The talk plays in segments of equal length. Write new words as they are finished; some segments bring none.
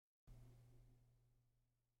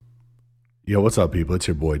Yo, what's up, people? It's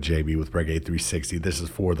your boy JB with Reggae 360. This is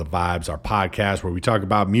For the Vibes, our podcast where we talk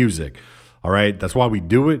about music. All right, that's why we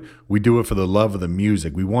do it. We do it for the love of the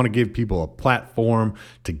music. We want to give people a platform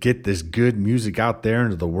to get this good music out there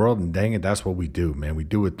into the world. And dang it, that's what we do, man. We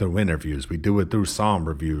do it through interviews. We do it through song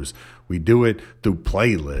reviews. We do it through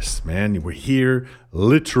playlists, man. We're here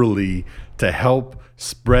literally to help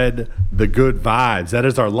spread the good vibes. That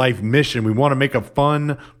is our life mission. We want to make a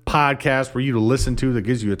fun podcast for you to listen to that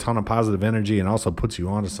gives you a ton of positive energy and also puts you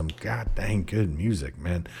on to some god dang good music,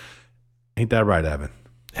 man. Ain't that right, Evan?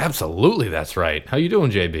 Absolutely, that's right. How you doing,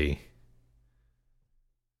 JB?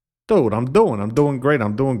 Dude, I'm doing great.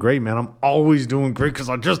 I'm doing great, man. I'm always doing great because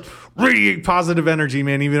I just radiate positive energy,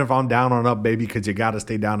 man, even if I'm down or up, baby, because you got to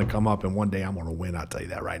stay down and come up, and one day I'm going to win. I'll tell you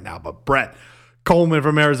that right now. But Brett Coleman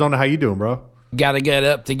from Arizona, how you doing, bro? Gotta get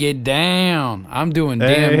up to get down. I'm doing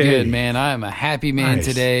damn good, man. I am a happy man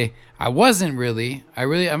today. I wasn't really. I'm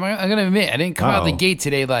gonna admit, I didn't come out the gate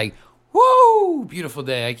today like, woo, beautiful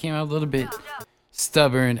day. I came out a little bit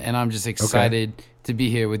stubborn, and I'm just excited to be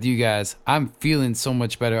here with you guys. I'm feeling so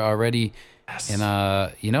much better already. Yes. And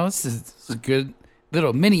this is a good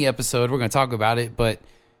little mini episode. We're gonna talk about it, but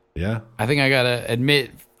yeah, I think I gotta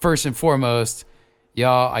admit, first and foremost,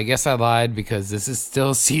 y'all, I guess I lied because this is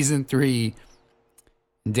still season 3.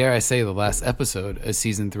 Dare I say the last episode of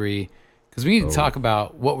season 3, because we need to talk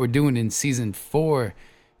about what we're doing in season 4.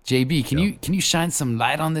 JB, can you shine some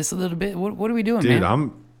light on this a little bit? What are we doing, dude,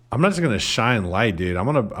 man? I'm not just gonna shine light, dude. I'm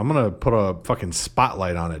gonna put a fucking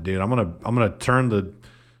spotlight on it, dude. I'm gonna turn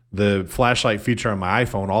the flashlight feature on my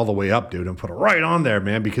iPhone all the way up, dude, and put it right on there,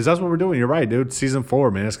 man, because that's what we're doing. You're right, dude. Season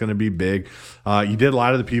 4, man, it's going to be big. You did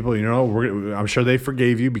lie to the people, I'm sure they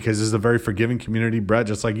forgave you because this is a very forgiving community, Brett,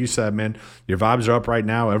 just like you said, man. Your vibes are up right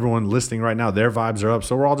now. Everyone listening right now, their vibes are up.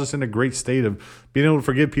 So we're all just in a great state of being able to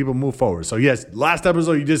forgive people, move forward. So yes, last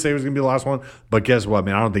episode, you did say it was going to be the last one, but guess what,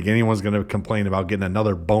 man? I don't think anyone's going to complain about getting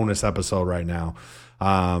another bonus episode right now.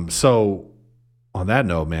 So on that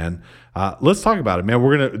note, man, let's talk about it,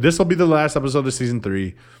 man. This will be the last episode of season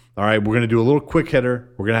 3. All right, we're gonna do a little quick hitter.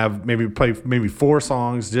 We're gonna have play 4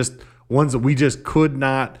 songs, just ones that we just could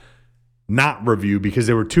not review because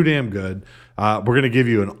they were too damn good. We're gonna give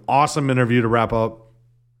you an awesome interview to wrap up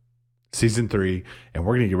season 3, and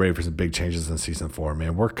we're gonna get ready for some big changes in season 4,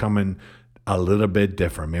 man. We're coming a little bit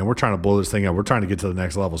different, man. We're trying to blow this thing up. We're trying to get to the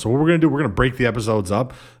next level. So what we're going to do, we're going to break the episodes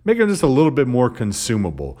up, make them just a little bit more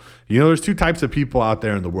consumable. There's 2 types of people out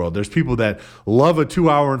there in the world. There's people that love a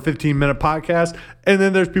 2-hour and 15-minute podcast, and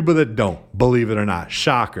then there's people that don't, believe it or not.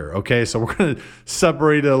 Shocker, okay? So we're going to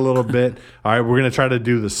separate it a little bit. All right, we're going to try to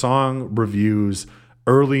do the song reviews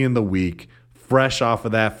early in the week, fresh off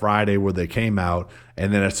of that Friday where they came out.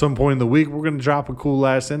 And then at some point in the week, we're going to drop a cool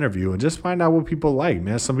last interview and just find out what people like,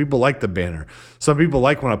 man. Some people like the banner. Some people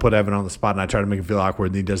like when I put Evan on the spot and I try to make him feel awkward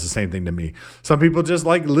and he does the same thing to me. Some people just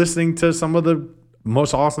like listening to some of the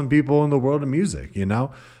most awesome people in the world of music,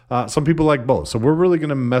 Some people like both. So we're really going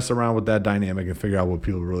to mess around with that dynamic and figure out what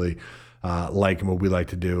people really like and what we like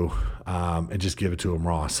to do and just give it to them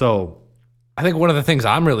raw. So I think one of the things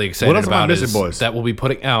I'm really excited about is boys? That we'll be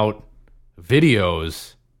putting out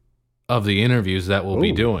videos of the interviews that we'll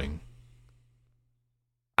be doing.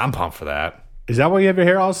 I'm pumped for that. Is that why you have your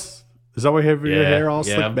hair all? Is that why you have your hair all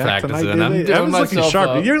slicked back tonight? Evan's looking sharp.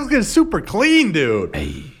 Up. You're looking super clean, dude.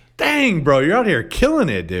 Hey. Dang, bro, you're out here killing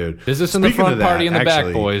it, dude. Business in the front, party in the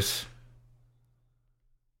back, boys.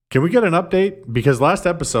 Can we get an update? Because last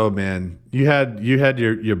episode, man, you had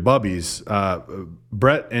your bubbies,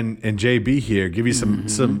 Brett and JB here, give you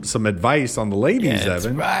some advice on the ladies, That's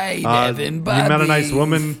Evan. Right, Evan. You met a nice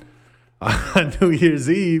woman on New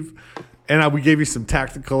Year's Eve, and we gave you some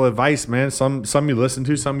tactical advice, man. Some you listened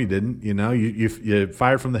to, some you didn't. You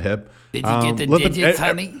fired from the hip. Did you get the digits,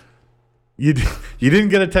 honey? You didn't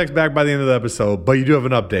get a text back by the end of the episode, but you do have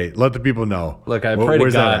an update. Let the people know. Look, I pray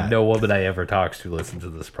to God no woman I ever talks to listens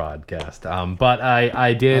to this podcast. But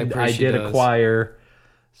I did acquire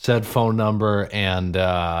said phone number, and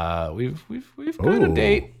we've got a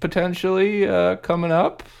date potentially coming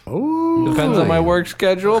up. Oh, depends on my work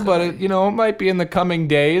schedule, but it might be in the coming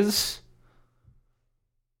days.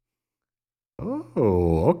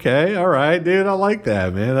 Oh, okay, all right, dude. I like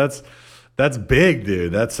that, man. That's big,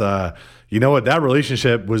 dude. That's you know what? That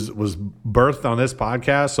relationship was birthed on this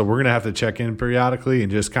podcast, so we're gonna have to check in periodically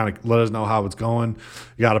and just kind of let us know how it's going.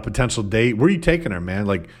 You got a potential date? Where are you taking her, man?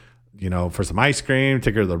 Like, for some ice cream,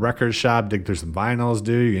 take her to the record shop, dig through some vinyls,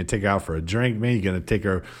 dude. You're gonna take her out for a drink, man. You're gonna take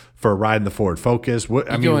her for a ride in the Ford Focus. What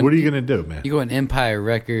are you gonna do, man? You going Empire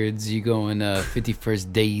Records? You going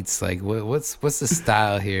 51st Dates? Like, what's the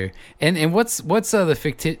style here? And what's the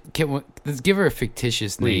fictitious? Let's give her a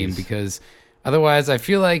fictitious name because Otherwise, I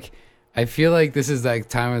feel like this is that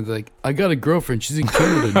time of like, I got a girlfriend. She's in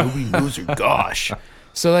Canada. Nobody knows her. Gosh.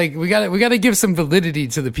 So like we gotta give some validity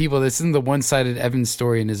to the people. This isn't the one-sided Evan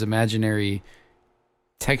story and his imaginary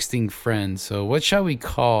texting friend. So what shall we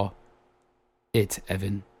call it,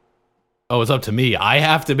 Evan? Oh, it's up to me. I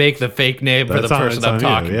have to make the fake name for the person I'm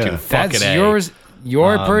talking to. That's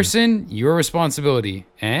your person, your responsibility.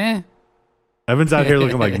 Eh? Evan's out here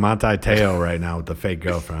looking like Monte Teo right now with the fake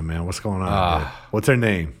girlfriend, man. What's going on? Dude? What's her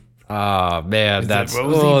name? Man,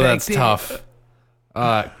 that's tough.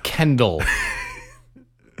 Kendall.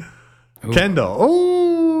 Kendall.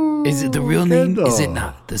 Oh, is it the real name? Is it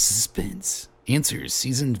not? The suspense. Answers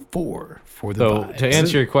season 4 for the vibes. To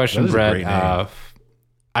answer your question, Brett,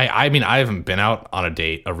 I mean, I haven't been out on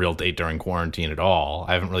a real date during quarantine at all.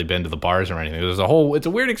 I haven't really been to the bars or anything. It's a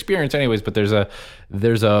weird experience anyways, but there's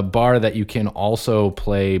a bar that you can also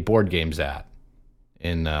play board games at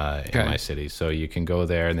in my city. So you can go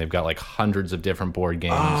there and they've got like hundreds of different board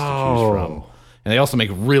games to choose from. And they also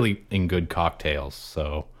make really good cocktails.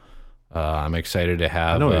 So I'm excited to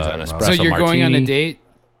have an espresso martini. So you're going on a date?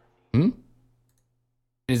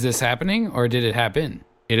 Is this happening or did it happen?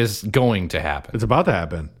 It is going to happen. It's about to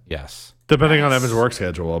happen. Yes. Depending on Evan's work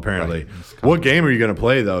schedule, apparently. Right. What game are you going to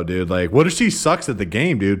play, though, dude? Like, what if she sucks at the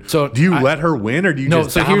game, dude? So do you let her win or do you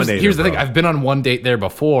just dominate her? Here's the thing. I've been on one date there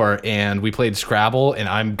before, and we played Scrabble, and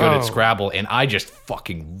I'm good at Scrabble, and I just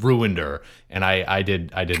fucking ruined her. And I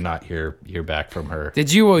did not hear back from her.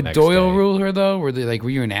 Did you Doyle rule her, though? Were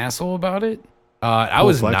you an asshole about it? I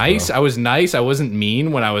was nice. I was nice. I wasn't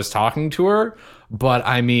mean when I was talking to her. But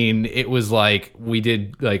I mean, it was like we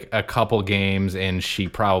did like a couple games and she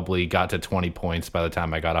probably got to 20 points by the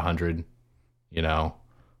time I got 100, you know.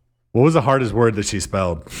 What was the hardest word that she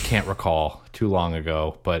spelled? Can't recall. Too long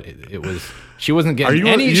ago, but it was she wasn't getting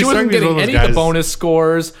she wasn't getting any of the bonus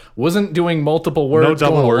scores, wasn't doing multiple words, no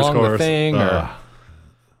double word scores, the thing, or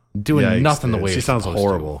doing nothing the way she sounds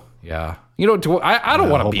horrible. Yeah. You know, I don't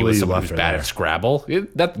want to be with someone who's bad at Scrabble.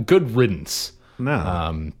 That's good riddance.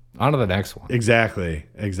 No. On to the next one. Exactly.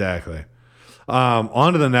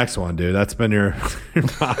 On to the next one, dude. That's been your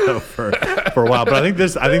motto for a while. But I think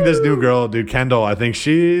this new girl, dude, Kendall, I think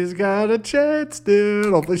she's got a chance,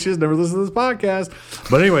 dude. Hopefully she's never listened to this podcast.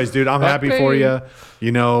 But anyways, dude, I'm happy for you.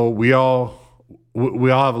 You know, we all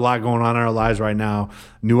have a lot going on in our lives right now.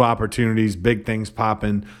 New opportunities, big things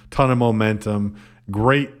popping, ton of momentum.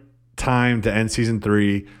 Great time to end season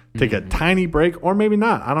 3. Take a tiny break, or maybe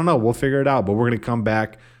not. I don't know. We'll figure it out. But we're going to come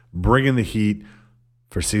back, bringing the heat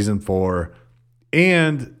for season 4.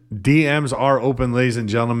 And DMs are open, ladies and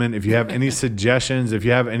gentlemen. If you have any suggestions, if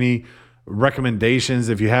you have any recommendations,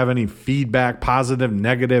 if you have any feedback, positive,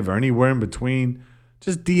 negative, or anywhere in between,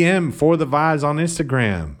 just DM For the Vibes on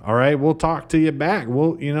Instagram. All right? We'll talk to you back.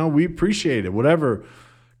 We appreciate it. Whatever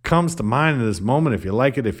comes to mind in this moment, if you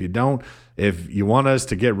like it, if you don't, if you want us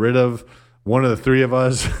to get rid of one of the 3 of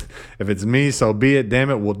us, if it's me, so be it. Damn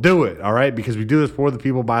it, we'll do it. All right, because we do this for the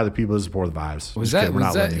people, by the people. This is for the vibes. Was that?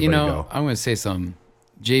 I'm going to say something.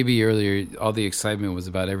 JB earlier, all the excitement was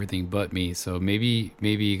about everything but me. So maybe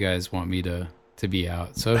you guys want me to be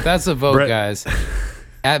out. So if that's a vote, Brett, guys,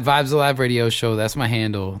 at Vibes Alive Radio Show, that's my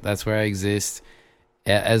handle. That's where I exist,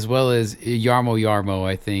 as well as Yarmo.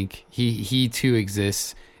 I think he too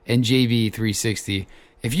exists, and JB 360.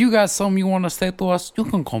 If you got something you want to say to us, you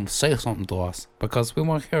can come say something to us because we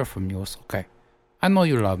want to hear from you. It's okay. I know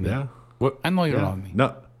you love me. Yeah. I know you love me.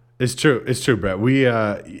 No, it's true. It's true, Brett. We,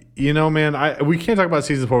 man, we can't talk about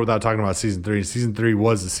season 4 without talking about season 3. Season 3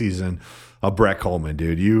 was the season of Brett Coleman,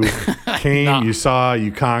 dude. You came, you saw,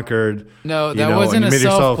 you conquered. No, that wasn't a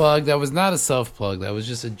self-plug. That was not a self-plug. That was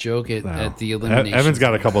just a joke at the elimination. Evan's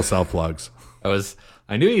got a couple self-plugs.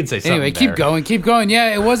 I knew you'd say something. Anyway, keep going.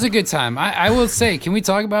 Yeah, it was a good time. I will say, can we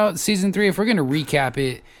talk about season 3? If we're going to recap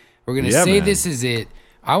it, we're going to say man. This is it.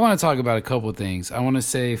 I want to talk about a couple of things. I want to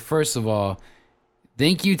say, first of all,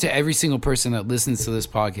 thank you to every single person that listens to this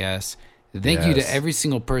podcast. Thank you to every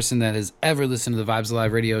single person that has ever listened to the Vibes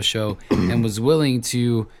Alive Radio Show and was willing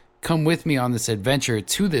to come with me on this adventure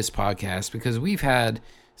to this podcast, because we've had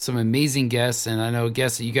some amazing guests, and I know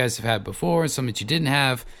guests that you guys have had before and some that you didn't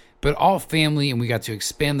have, but all family, and we got to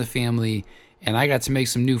expand the family, and I got to make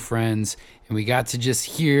some new friends, and we got to just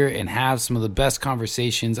hear and have some of the best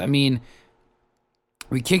conversations. I mean,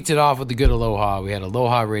 we kicked it off with the good Aloha. We had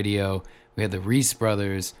Aloha Radio. We had the Reese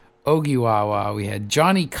Brothers, Ogiwawa. We had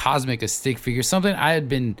Johnny Cosmic, a stick figure, something I had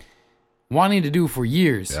been wanting to do for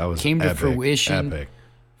years. That was Came epic, to fruition. Epic.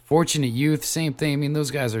 Fortunate Youth, same thing. I mean,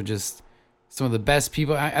 those guys are just some of the best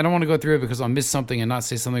people. I don't want to go through it because I'll miss something and not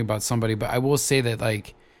say something about somebody, but I will say that,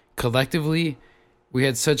 like, collectively, we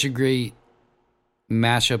had such a great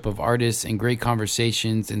mashup of artists and great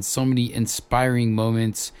conversations and so many inspiring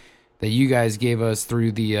moments that you guys gave us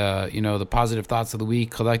through the the positive thoughts of the week.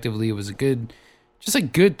 Collectively, it was a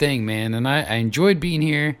good thing, man. And I enjoyed being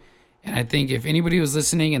here. And I think if anybody was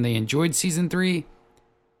listening and they enjoyed season 3,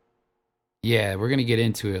 yeah, we're gonna get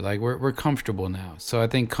into it. Like we're comfortable now. So I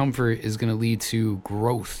think comfort is gonna lead to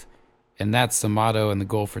growth. And that's the motto and the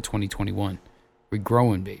goal for 2021. We're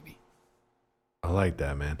growing, baby. I like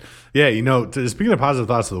that, man. Yeah, speaking of positive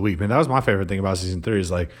thoughts of the week, man, that was my favorite thing about season 3 is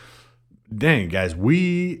like, dang, guys,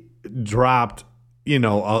 we dropped,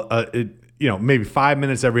 maybe 5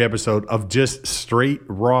 minutes every episode of just straight,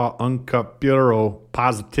 raw, uncut, pure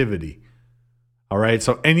positivity. All right.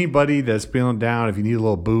 So anybody that's feeling down, if you need a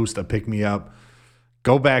little boost, a pick me up,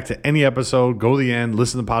 go back to any episode, go to the end,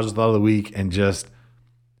 listen to the positive thought of the week, and just,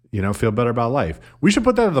 feel better about life. We should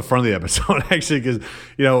put that at the front of the episode, actually, because,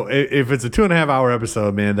 if it's a 2.5-hour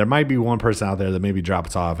episode, man, there might be one person out there that maybe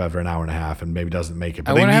drops off after an hour and a half and maybe doesn't make it.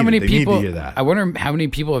 But I wonder how many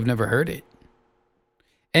people have never heard it.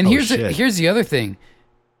 And here's the other thing.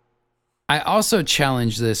 I also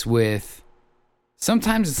challenge this with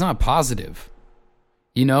sometimes it's not positive.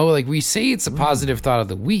 Like we say it's a positive thought of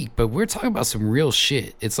the week, but we're talking about some real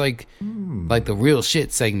shit. It's like the real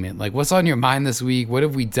shit segment. Like what's on your mind this week? What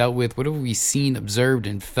have we dealt with? What have we seen, observed,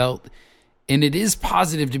 and felt? And it is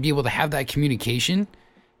positive to be able to have that communication.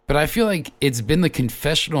 But I feel like it's been the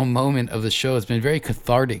confessional moment of the show. It's been very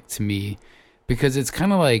cathartic to me because it's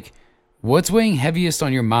kind of like, what's weighing heaviest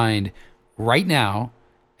on your mind right now?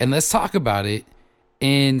 And let's talk about it.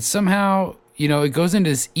 And somehow, it goes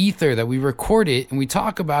into this ether that we record it and we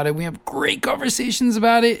talk about it. We have great conversations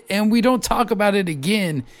about it and we don't talk about it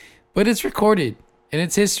again, but it's recorded and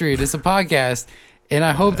it's history. It's a podcast. And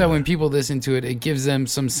I hope that when people listen to it, it gives them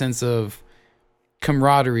some sense of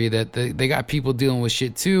camaraderie that they got people dealing with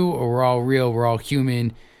shit too, or we're all real, we're all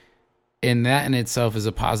human. And that in itself is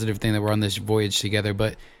a positive thing that we're on this voyage together.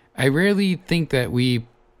 But I rarely think that we,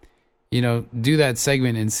 do that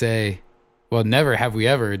segment and say, well, never have we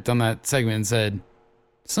ever done that segment and said,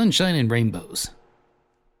 sunshine and rainbows.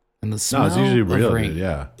 And the smell it's usually real, of rain. Dude,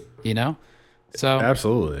 yeah. So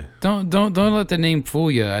absolutely. Don't let the name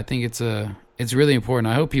fool you. I think it's really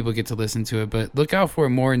important. I hope people get to listen to it, but look out for it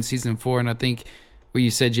more in season 4. And I think what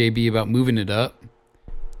you said, JB, about moving it up,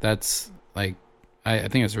 that's like, I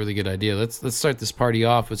think that's a really good idea. Let's start this party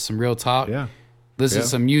off with some real talk. Yeah. Listen to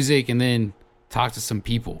some music and then talk to some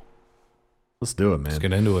people. Let's do it, man. Let's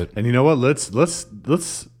get into it. And you know what? Let's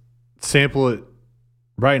sample it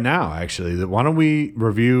right now, actually. Why don't we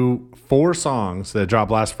review 4 songs that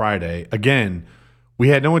dropped last Friday? Again, we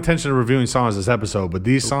had no intention of reviewing songs this episode, but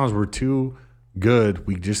these songs were too good.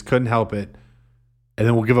 We just couldn't help it. And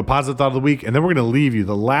then we'll give a positive thought of the week, and then we're going to leave you.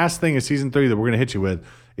 The last thing in season 3 that we're going to hit you with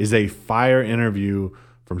is a fire interview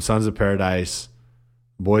from Sons of Paradise.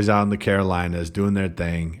 Boys out in the Carolinas doing their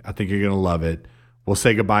thing. I think you're going to love it. We'll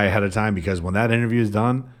say goodbye ahead of time because when that interview is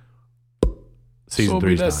done, season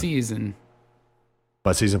 3 is done. Season.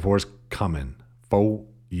 But season 4 is coming. For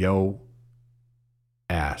yo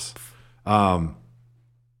ass. You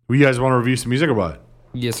guys want to review some music or what?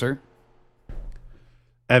 Yes, sir.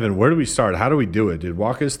 Evan, where do we start? How do we do it, dude?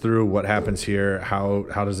 Walk us through what happens here. How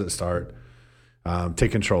does it start?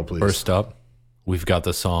 Take control, please. First up, we've got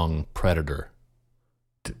the song Predator.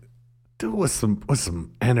 Dude, with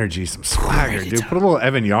some energy, some swagger, dude. Put a little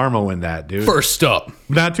Evan Yarmo in that, dude. First up.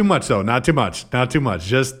 Not too much, though. Not too much.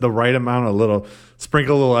 Just the right amount,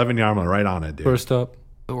 sprinkle a little Evan Yarmo right on it, dude. First up,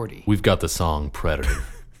 Authority. We've got the song Predator.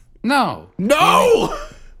 No.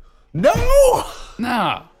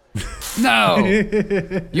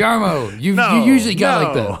 Yarmo, you usually got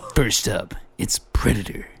like the first up, it's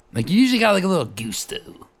Predator. Like you usually got like a little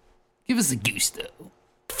gusto. Give us a gusto.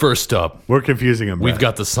 First up, we're confusing him. We've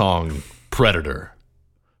got the song Predator.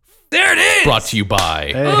 There it is. Brought to you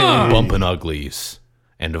by Bumpin' Uglies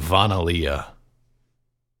and Vanalia.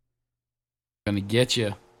 Gonna get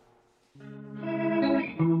you.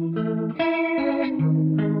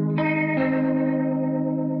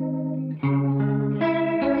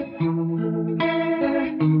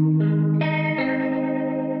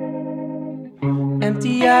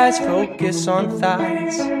 Empty eyes focus on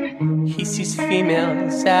thighs. He sees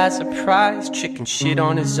females as a prize. Chicken shit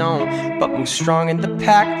on his own, but moves strong in the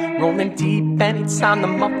pack. Rolling deep anytime the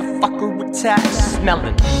motherfucker attacks.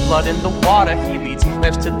 Smelling blood in the water, he leads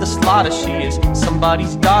cliffs to the slaughter. She is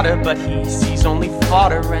somebody's daughter, but he sees only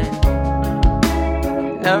fodder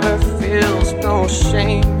and never feels no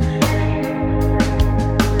shame.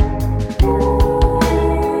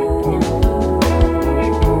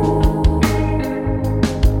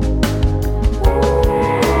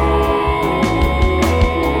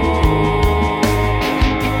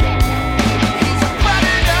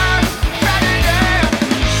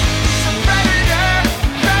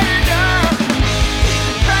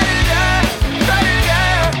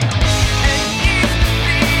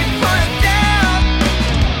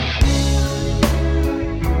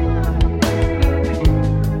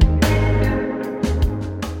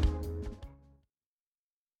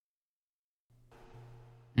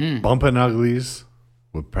 Bumpin' Uglies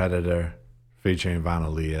with Predator featuring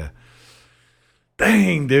Vanalia.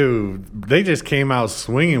 Dang, dude. They just came out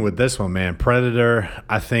swinging with this one, man. Predator,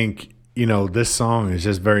 I think, this song is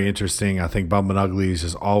just very interesting. I think Bumpin' Uglies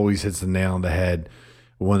just always hits the nail on the head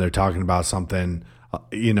when they're talking about something.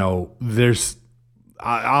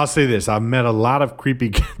 I'll say this. I've met a lot of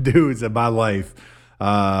creepy dudes in my life,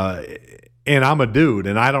 and I'm a dude,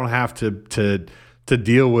 and I don't have to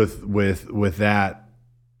deal with that.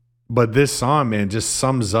 But this song, man, just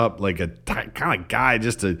sums up like a kind of guy,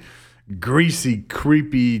 just a greasy,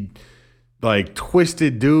 creepy, like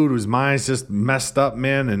twisted dude whose mind's just messed up,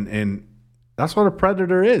 man. And that's what a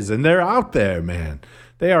Predator is. And they're out there, man.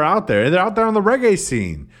 They are out there. And they're out there on the reggae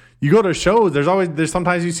scene. You go to shows, there's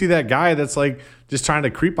sometimes you see that guy that's like just trying to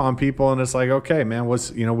creep on people, and it's like, okay, man,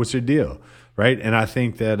 what's your deal? Right? And I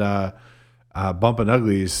think that Bumpin'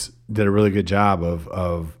 Uglies did a really good job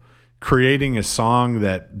of creating a song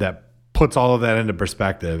that puts all of that into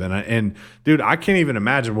perspective. And dude, I can't even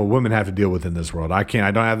imagine what women have to deal with in this world. I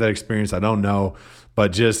don't have that experience. I don't know,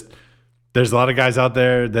 but just there's a lot of guys out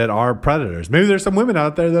there that are predators. Maybe there's some women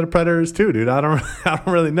out there that are predators too, dude. I don't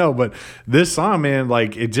really know, but this song, man,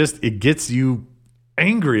 like it gets you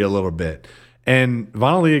angry a little bit. And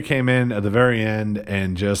Vanalia came in at the very end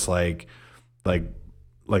and just like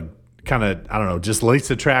kind of, I don't know, just laced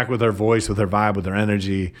the track with her voice, with her vibe, with her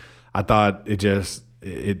energy. I thought it just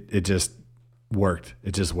worked.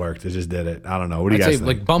 It just worked. It just did it. I don't know. What do you guys think?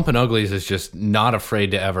 Like Bumpin' Uglies is just not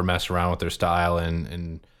afraid to ever mess around with their style,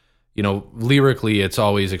 and lyrically, it's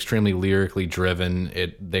always extremely lyrically driven.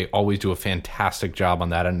 They always do a fantastic job on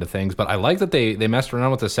that end of things. But I like that they messed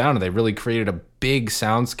around with the sound and they really created a big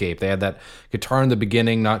soundscape. They had that guitar in the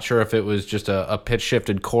beginning. Not sure if it was just a pitch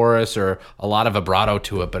shifted chorus or a lot of vibrato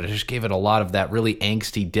to it, but it just gave it a lot of that really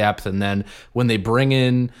angsty depth. And then when they bring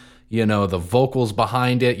in the vocals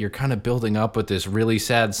behind it, you're kind of building up with this really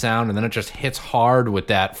sad sound, and then it just hits hard with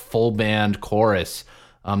that full band chorus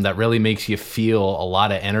that really makes you feel a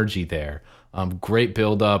lot of energy there. Great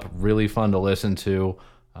build up, really fun to listen to.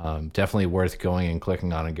 Definitely worth going and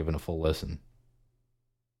clicking on and giving a full listen.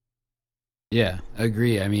 Yeah,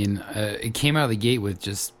 agree. I mean, it came out of the gate with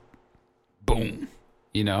just boom,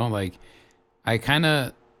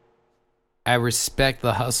 I respect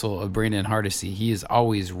the hustle of Brandon Hardesty. He is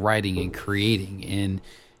always writing and creating,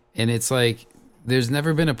 and it's like there's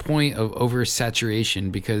never been a point of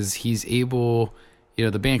oversaturation because he's able,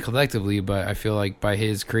 the band collectively, but I feel like by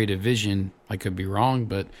his creative vision, I could be wrong,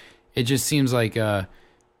 but it just seems like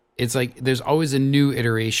it's like there's always a new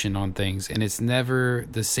iteration on things, and it's never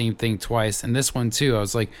the same thing twice. And this one too, I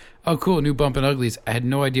was like, oh cool, new Bumpin' Uglies. I had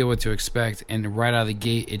no idea what to expect, and right out of the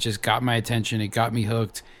gate, it just got my attention. It got me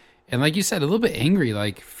hooked. And like you said, a little bit angry,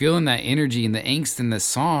 like feeling that energy and the angst in this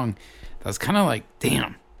song. That was kind of like,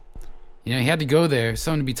 damn. He had to go there,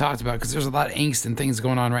 something to be talked about, because there's a lot of angst and things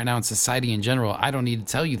going on right now in society in general. I don't need to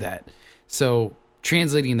tell you that. So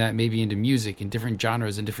translating that maybe into music and different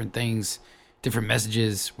genres and different things, different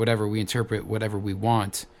messages, whatever, we interpret whatever we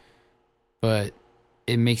want. But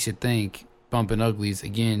it makes you think. Bumpin' Uglies,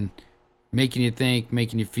 again, making you think,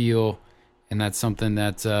 making you feel. And that's something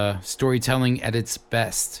that's storytelling at its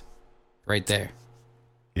best. Right there.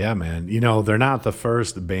 Yeah, man. They're not the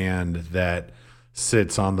first band that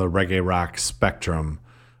sits on the reggae rock spectrum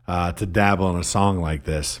to dabble in a song like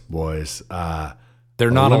this, boys. They're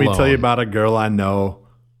not alone. Let me tell you about a girl I know.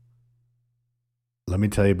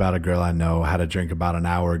 Had a drink about an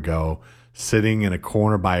hour ago, sitting in a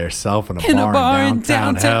corner by herself in a bar in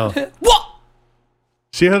downtown hell. What?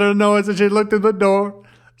 She heard a noise and she looked at the door.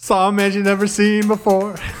 Saw a man she never seen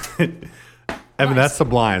before. Evan, that's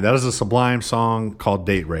Sublime. That is a Sublime song called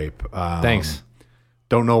Date Rape. Thanks.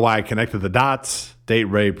 Don't know why I connected the dots. Date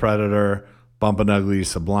Rape, Predator, Bumpin' Uglies,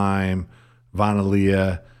 Sublime,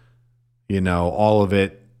 Vanalia, all of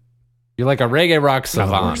it. You're like a reggae rock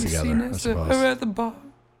savant. Together, I suppose. At the bar.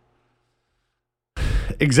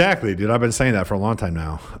 Exactly, dude. I've been saying that for a long time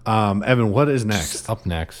now. Evan, what is next? Up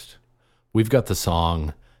next, we've got the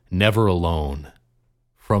song Never Alone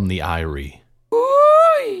from the Irie.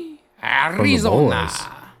 Arizona.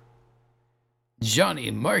 Johnny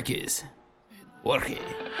Marcus. Jorge.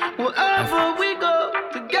 Wherever we go,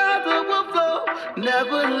 together we'll flow.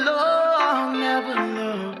 Never alone, never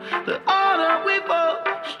alone. The harder we fall,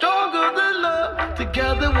 stronger than love.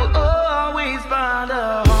 Together we'll always find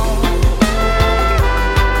a home.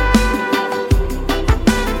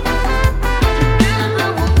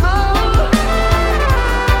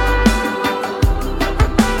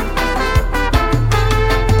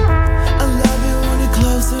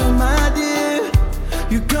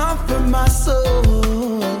 My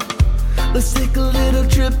soul, let's take a little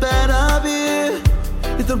trip and I'll be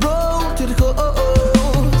hit the road to the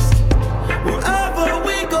coast. Wherever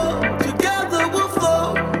we go, together we'll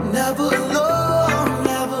flow. Never alone,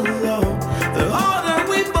 never alone. The harder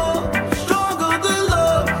we fall, stronger the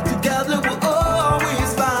love. Together we'll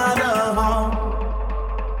always find a home.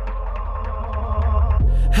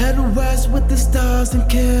 Head west with the stars in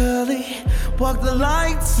Cali. Walk the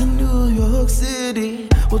lights in New York City.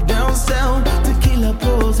 Well, down south, tequila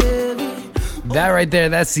pose. That right there,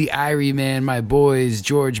 that's the Irie, man. My boys,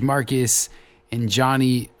 George, Marcus, and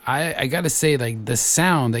Johnny. I gotta say, like, the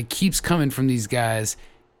sound that keeps coming from these guys,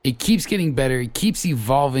 it keeps getting better, it keeps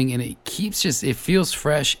evolving, and it feels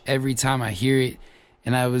fresh every time I hear it.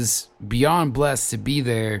 And I was beyond blessed to be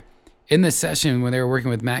there in the session when they were working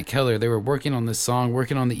with Matt Keller. They were working on this song,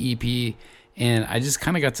 working on the EP, and I just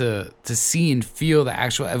kind of got to see and feel the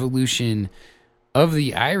actual evolution of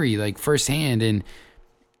the Irie, like, firsthand. And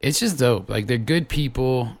it's just dope. Like, they're good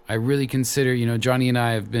people. I really consider, Johnny and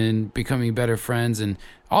I have been becoming better friends, and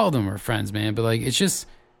all of them are friends, man. But, like, it's just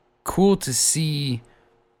cool to see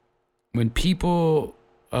when people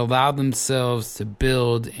allow themselves to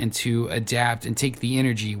build and to adapt and take the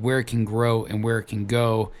energy where it can grow and where it can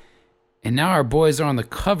go. And now our boys are on the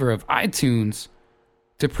cover of iTunes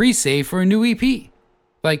to pre-save for a new EP.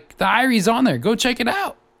 Like, the Irie's on there. Go check it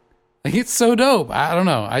out. Like, it's so dope. I don't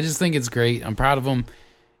know. I just think it's great. I'm proud of them.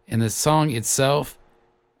 And the song itself,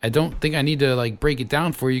 I don't think I need to, like, break it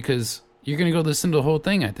down for you, because you're going to go listen to the whole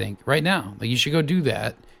thing, I think, right now. Like, you should go do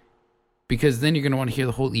that, because then you're going to want to hear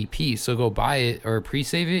the whole EP. So go buy it or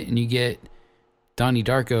pre-save it, and you get Donnie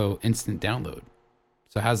Darko instant download.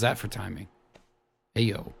 So how's that for timing? Hey,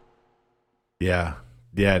 yo. Yeah,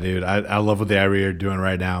 dude. I love what the Irie are doing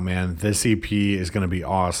right now, man. This EP is going to be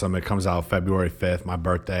awesome. It comes out February 5th, my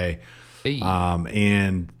birthday. Hey.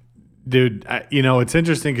 And... dude, it's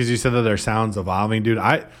interesting because you said that their sound's evolving, dude.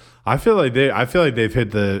 I feel like they've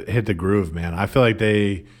hit the groove, man. I feel like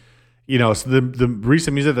they, so the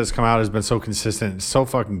recent music that's come out has been so consistent, it's so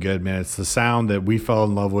fucking good, man. It's the sound that we fell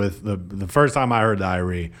in love with the first time I heard the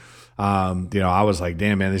Irie. I was like,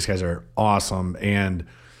 damn, man, these guys are awesome, and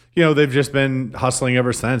they've just been hustling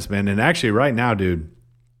ever since, man. And actually, right now, dude,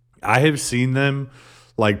 I have seen them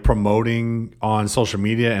like promoting on social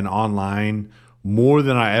media and online more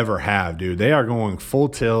than I ever have, dude. They are going full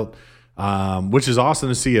tilt, which is awesome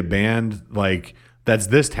to see a band like that's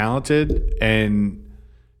this talented and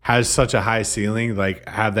has such a high ceiling, like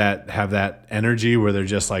have that energy where they're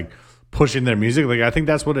just like pushing their music. Like, I think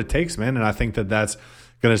that's what it takes, man. And I think that that's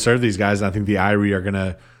going to serve these guys. And I think the Irie are going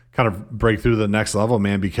to kind of break through the next level,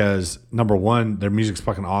 man, because number one, their music's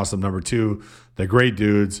fucking awesome. Number two, they're great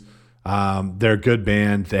dudes. They're a good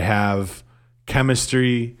band. They have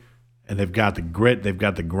chemistry. And they've got the grit, they've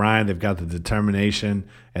got the grind, they've got the determination,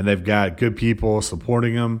 and they've got good people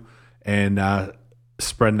supporting them and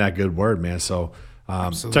spreading that good word, man. So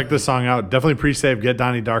check this song out. Definitely pre-save. Get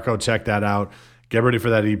Donnie Darko. Check that out. Get ready for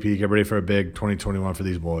that EP. Get ready for a big 2021 for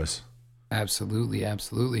these boys. Absolutely,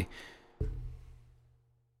 absolutely.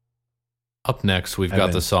 Up next, we've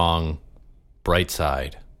got the song Bright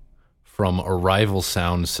Side from Arrival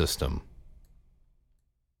Sound System.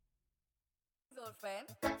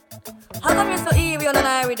 How come you're so evil on an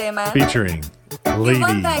Irie day, man? Featuring Lady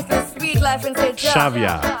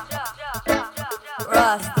Shavia.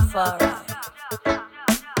 Rastafari.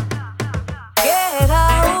 Get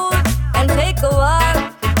out and take a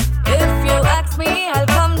walk. If you ask me, I'll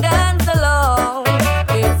come dance along.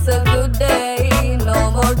 It's a good day,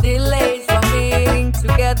 no more delays from being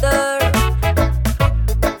together.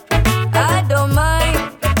 I don't mind,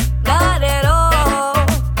 not at all.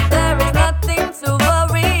 There is nothing to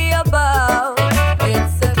worry about.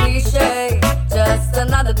 It's a cliche, just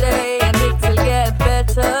another day and it'll get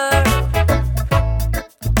better.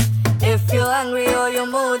 If you're angry or you're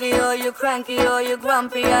moody or you're cranky or you're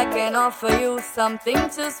grumpy, I can offer you something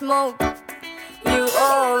to smoke. You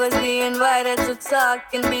always be invited to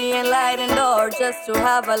talk and be enlightened, or just to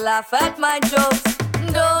have a laugh at my jokes.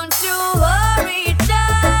 Don't you worry,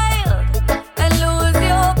 child, and lose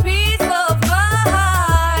your peace of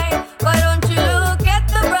mind. Why don't you look at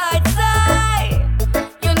the bright side?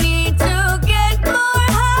 You need to get more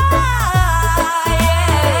high.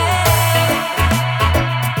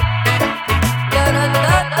 Yeah. Da, da,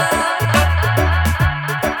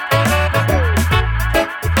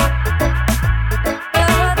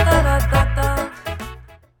 da, da.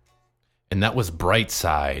 And that was Bright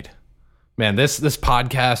Side. Man, this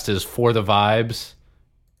podcast is for the vibes.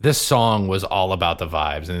 This song was all about the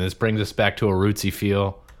vibes, and this brings us back to a rootsy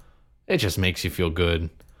feel. It just makes you feel good.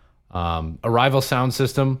 Arrival Sound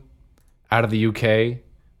System out of the UK.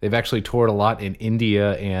 They've actually toured a lot in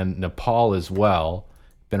India and Nepal as well.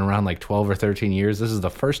 Been around like 12 or 13 years. This is the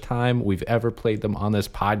first time we've ever played them on this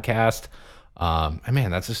podcast. And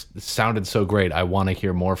man, that just sounded so great. I want to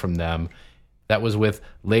hear more from them. That was with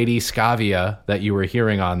Lady Scavia that you were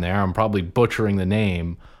hearing on there. I'm probably butchering the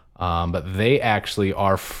name, but they actually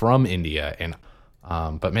are from India. And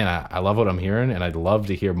but man, I love what I'm hearing, and I'd love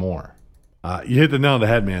to hear more. You hit the nail on the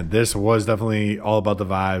head, man. This was definitely all about the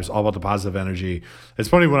vibes, all about the positive energy. It's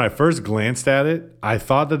funny, when I first glanced at it, I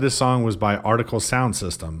thought that this song was by Article Sound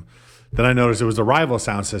System. Then I noticed it was a rival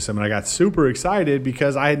sound system, and I got super excited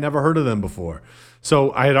because I had never heard of them before.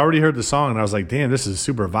 So I had already heard the song, and I was like, damn, this is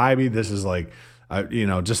super vibey. This is like,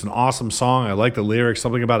 just an awesome song. I like the lyrics.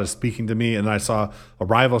 Something about it speaking to me. And then I saw a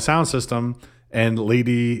rival sound system, and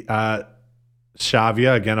Lady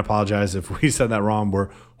Shavia, again, apologize if we said that wrong. We're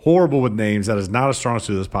horrible with names. That is not a strong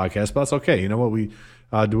suit of this podcast, but that's okay. You know what? We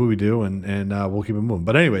do what we do, and we'll keep it moving.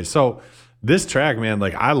 But anyway, so this track, man,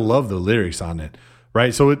 like, I love the lyrics on it,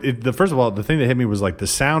 right? So first of all, the thing that hit me was like the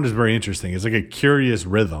sound is very interesting. It's like a curious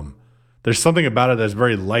rhythm. There's something about it that's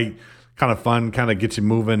very light, kind of fun, kind of gets you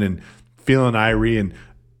moving and feeling irie. And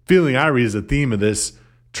feeling irie is the theme of this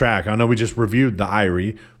track. I know we just reviewed the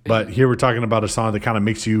irie, but here we're talking about a song that kind of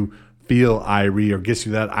makes you feel irie or gets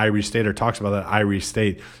you that irie state or talks about that irie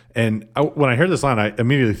state. And when I heard this line, I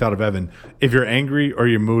immediately thought of Evan. If you're angry or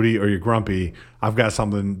you're moody or you're grumpy, I've got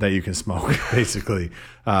something that you can smoke, basically.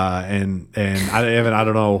 Evan, I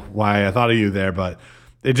don't know why I thought of you there, but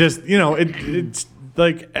it just, it's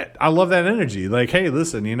like, I love that energy. Like, hey,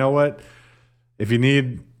 listen, you know what? If you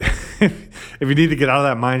need to get out of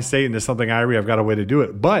that mind state into something irie, I've got a way to do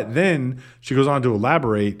it. But then she goes on to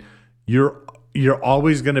elaborate, you're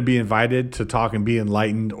always going to be invited to talk and be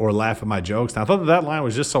enlightened or laugh at my jokes. And I thought that line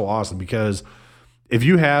was just so awesome, because if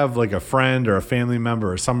you have like a friend or a family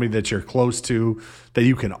member or somebody that you're close to that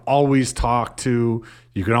you can always talk to,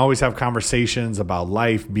 you can always have conversations about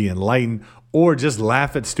life, be enlightened, or just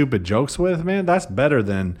laugh at stupid jokes with, man, that's better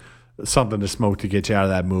than something to smoke to get you out of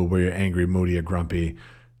that mood where you're angry, moody, or grumpy.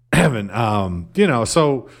 Evan,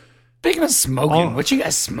 so speaking of smoking, what you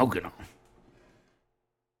guys smoking on?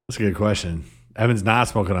 That's a good question. Evan's not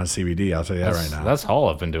smoking on CBD. I'll tell you that right now. That's all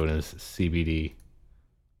I've been doing is CBD.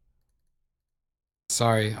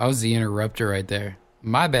 Sorry, I was the interrupter right there.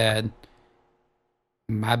 My bad.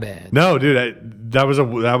 No, dude, that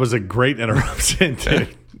was a great interruption,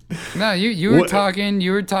 dude. No, you were talking.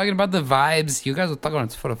 You were talking about the vibes. You guys were talking.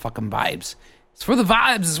 It's for the fucking vibes. It's for the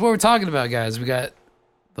vibes. It's what we're talking about, guys. We got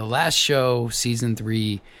the last show, season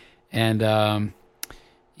 3, and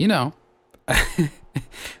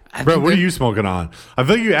Bro, what are you smoking on? I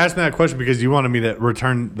feel like you asked me that question because you wanted me to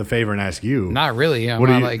return the favor and ask you. Not really. What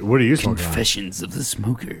are you smoking on? Confessions of the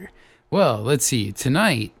Smoker. Well, let's see.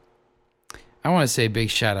 Tonight, I want to say a big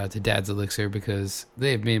shout out to Dad's Elixir because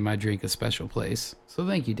they have made my drink a special place. So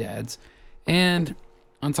thank you, Dads. And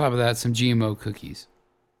on top of that, some GMO cookies.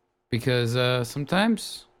 Because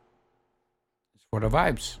sometimes it's for the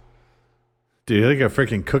vibes. Dude, you're like a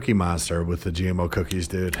freaking cookie monster with the GMO cookies,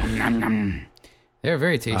 dude. They're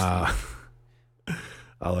very tasty. I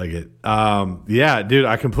like it. Yeah, dude,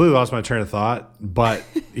 I completely lost my train of thought. But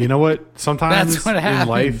you know what? Sometimes That's what in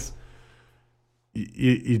life,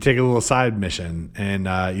 you take a little side mission. And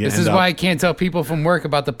this is why I can't tell people from work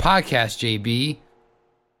about the podcast, JB.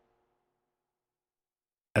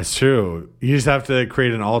 That's true. You just have to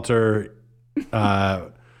create an ulterior.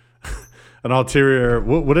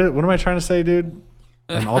 What am I trying to say, dude?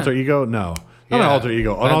 An alter ego? No, not an alter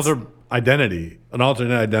ego. An alter identity. An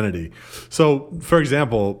alternate identity. So, for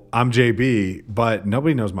example, I'm JB, but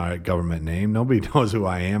nobody knows my government name. Nobody knows who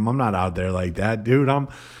I am. I'm not out there like that, dude. I'm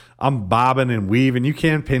bobbing and weaving. You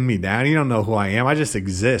can't pin me down. You don't know who I am. I just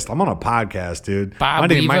exist. I'm on a podcast, dude. My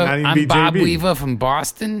name might not even be JB. I'm Bob Weaver from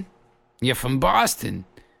Boston. You're from Boston.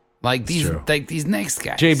 Like these next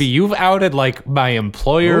guys. JB, you've outed like my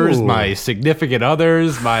employers, my significant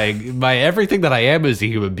others, my everything that I am as a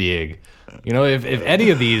human being. You know, if any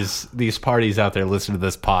of these parties out there listen to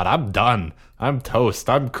this pod, I'm done. I'm toast.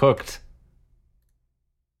 I'm cooked.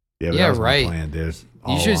 Yeah, that was right. My plan, dude.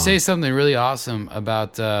 You should say something really awesome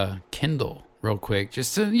about Kendall real quick,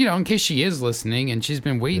 just to, in case she is listening and she's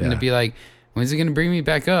been waiting to be like, when's it gonna bring me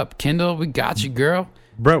back up? Kendall, we got you, girl.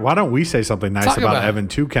 Brett, why don't we say something nice about Evan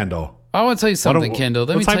to Kendall? I want to tell you something, Kendall.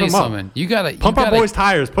 Let me tell you something. You gotta pump up boys'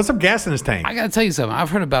 tires. Put some gas in his tank. I gotta tell you something. I've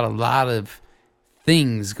heard about a lot of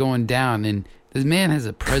things going down, and this man has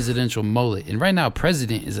a presidential mullet. And right now,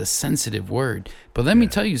 president is a sensitive word. But let me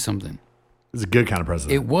tell you something. It's a good kind of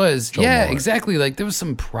president. It was, mullet. Exactly. Like there was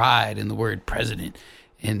some pride in the word president,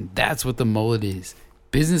 and that's what the mullet is.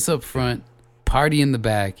 Business up front, party in the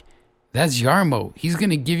back. That's Yarmo. He's going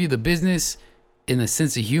to give you the business in a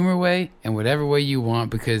sense of humor way and whatever way you want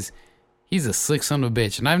because he's a slick son of a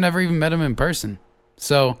bitch. And I've never even met him in person.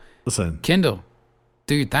 So, listen, Kendall,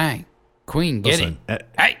 do your thing. Queen, get it.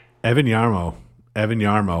 Hey. Evan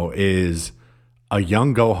Yarmo is a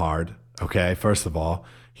young go hard. Okay, first of all,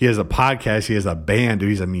 he has a podcast. He has a band, dude.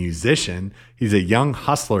 He's a musician. He's a young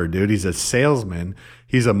hustler, dude. He's a salesman.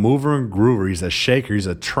 He's a mover and groover. He's a shaker. He's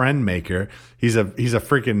a trend maker. He's a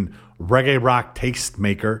freaking reggae rock taste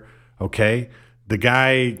maker. Okay, the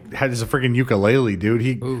guy has a freaking ukulele, dude.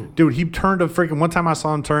 He turned a freaking. One time I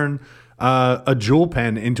saw him turn a jewel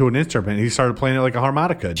pen into an instrument. He started playing it like a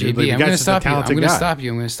harmonica. Dude. JB, I'm going to stop you. I'm going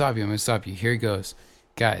to stop you. Here it goes.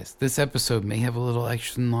 Guys, this episode may have a little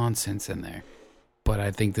extra nonsense in there, but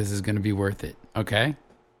I think this is going to be worth it. Okay?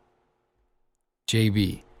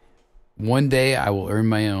 JB, one day I will earn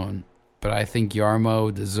my own, but I think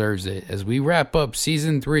Yarmo deserves it. As we wrap up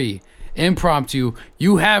season 3, impromptu,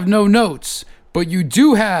 you have no notes, but you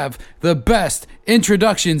do have the best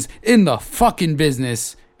introductions in the fucking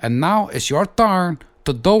business. And now it's your turn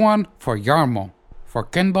to do one for Yarmo, for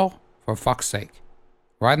Kendall, for fuck's sake.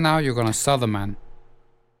 Right now, you're going to sell the man.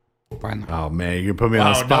 Right now. Oh, man, you put me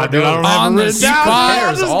on the spot, dude. I don't on have the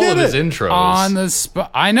spot. All of his intros. On the spot.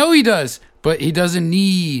 I know he does, but he doesn't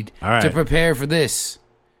need to prepare for this.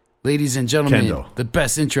 Ladies and gentlemen, Kendall. The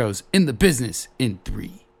best intros in the business in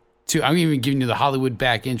 3, 2. I'm even giving you the Hollywood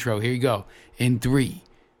back intro. Here you go. In 3,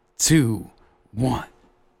 2, 1.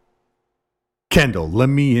 Kendall, let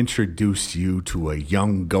me introduce you to a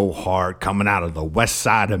young go hard coming out of the west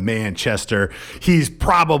side of Manchester. He's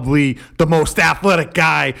probably the most athletic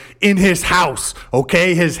guy in his house,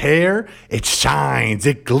 okay? His hair, it shines,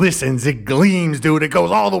 it glistens, it gleams, dude. It goes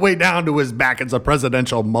all the way down to his back. It's a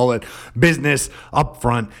presidential mullet. Business up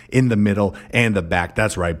front, in the middle, and the back.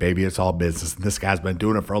 That's right, baby. It's all business. This guy's been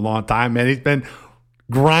doing it for a long time, man. He's been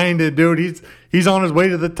grinded, dude. He's on his way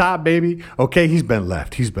to the top, baby. Okay, he's been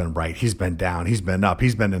left, he's been right, he's been down, he's been up,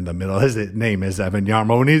 he's been in the middle. His name is Evan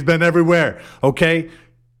Yarmo, and he's been everywhere. Okay,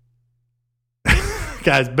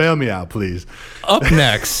 guys, bail me out, please. Up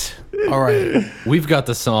next, all right, we've got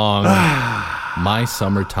the song "My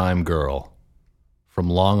Summertime Girl" from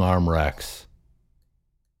Long Arm Rex.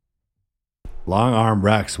 Long Arm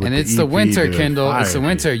Rex, with and it's the EP, winter, dude. Kendall. Fire, it's the dude.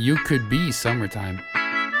 winter. You could be summertime.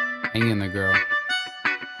 Hang in there, girl.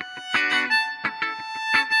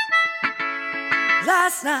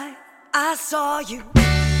 Last night I saw you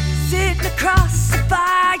sitting across the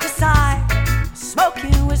fireside,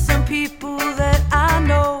 smoking with some people that I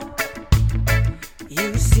know.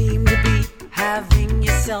 You seem to be having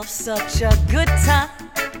yourself such a good time.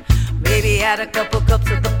 Maybe had a couple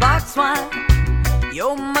cups of the box wine.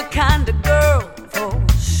 You're my kind of girl for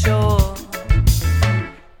sure.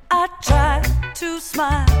 I tried to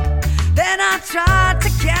smile, then I tried to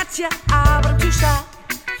catch your eye, but I'm too shy.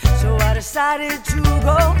 So I decided to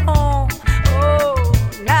go home. Oh,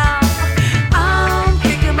 now I'm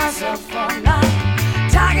kicking myself all night,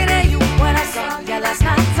 talking to you when I saw you last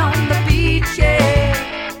night on the beach,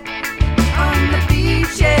 yeah. On the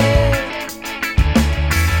beach, yeah.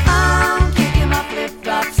 I'm kicking my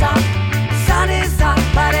flip-flops off. Sun is hot,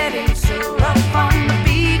 but it ain't so rough on the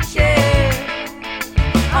beach, yeah.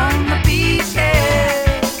 On the beach, yeah.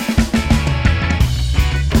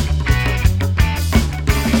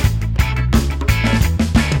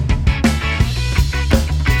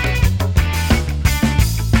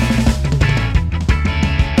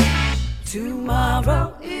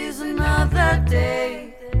 Tomorrow is another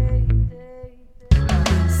day.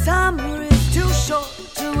 Summer is too short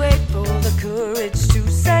to wait for the courage to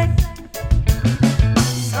say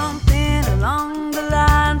something along the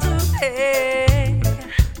lines of, hey,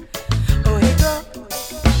 oh hey girl,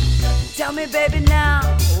 tell me baby now,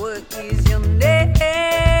 what is your name?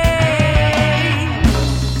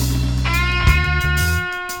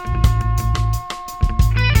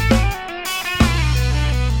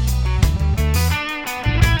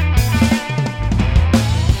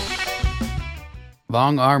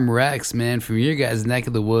 Long Arm Rex, man, from your guys' neck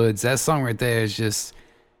of the woods. That song right there is just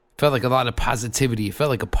felt like a lot of positivity. It felt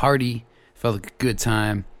like a party. It felt like a good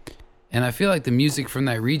time. And I feel like the music from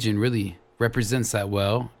that region really represents that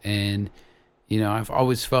well. And, you know, I've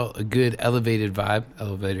always felt a good elevated vibe.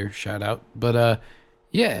 Elevator, shout out. But,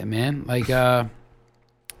 yeah, man, like,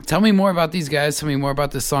 tell me more about these guys. Tell me more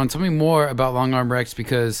about this song. Tell me more about Long Arm Rex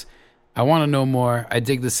because I want to know more. I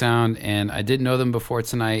dig the sound, and I didn't know them before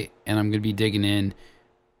tonight, and I'm going to be digging in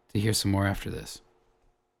to hear some more after this.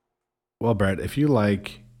 Well, Brett, if you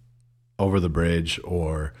like Over the Bridge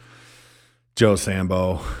or Joe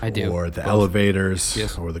Sambo, I do. or the Elevators,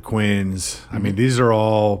 yes, or the Quins. I mean, these are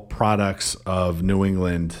all products of New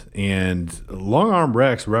England, and Long Arm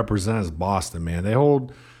Rex represents Boston, man. They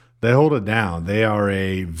hold it down. They are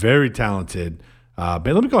a very talented band.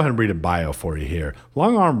 Let me go ahead and read a bio for you here.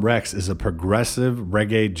 Long Arm Rex is a progressive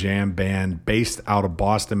reggae jam band based out of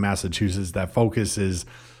Boston, Massachusetts that focuses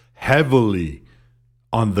heavily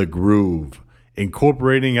on the groove,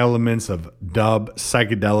 incorporating elements of dub,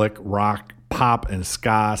 psychedelic, rock, pop, and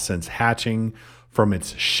ska. Since hatching from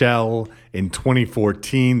its shell in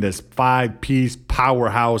 2014, this 5-piece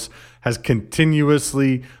powerhouse has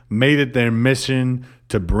continuously made it their mission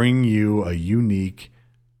to bring you a unique,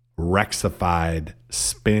 Rexified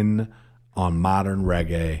spin on modern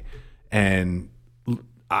reggae. And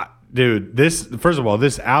dude, this, first of all,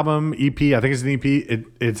 this album EP, I think it's an EP.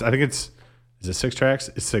 Is it 6 tracks?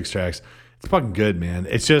 It's 6 tracks. It's fucking good, man.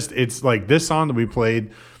 It's like this song that we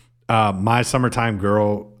played, My Summertime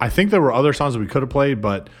Girl. I think there were other songs that we could have played,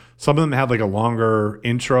 but some of them had like a longer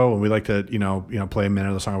intro, and we like to, play a minute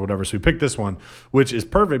of the song or whatever. So we picked this one, which is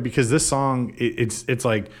perfect because this song, it's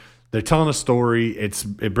like they're telling a story.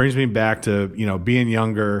 It brings me back to, being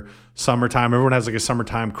younger, summertime. Everyone has like a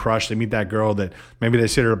summertime crush. They meet that girl that maybe they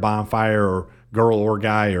sit at a bonfire, or girl or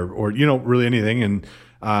guy, or really anything, and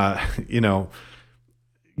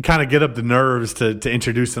kind of get up the nerves to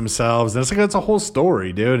introduce themselves. And it's a whole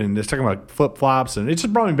story, dude. And it's talking about flip flops, and it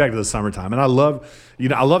just brought me back to the summertime. And I love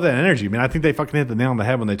that energy. I mean, I think they fucking hit the nail on the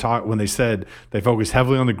head when they said they focus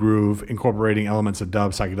heavily on the groove, incorporating elements of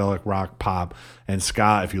dub, psychedelic, rock, pop, and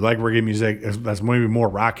ska. If you like reggae music, that's maybe more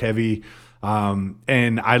rock heavy.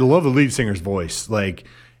 And I love the lead singer's voice. Like,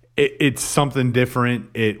 it's something different.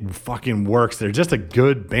 It fucking works. They're just a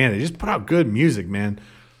good band. They just put out good music, man.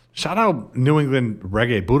 Shout out New England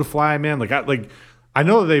reggae, Budafly, man. I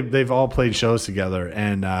know that they've all played shows together,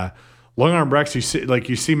 and Long Arm Rex. You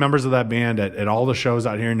see members of that band at all the shows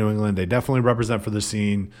out here in New England. They definitely represent for the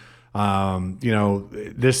scene.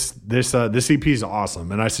 This EP is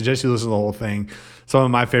awesome, and I suggest you listen to the whole thing. Some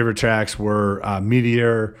of my favorite tracks were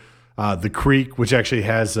Meteor, The Creek, which actually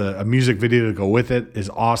has a music video to go with it, is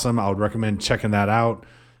awesome. I would recommend checking that out.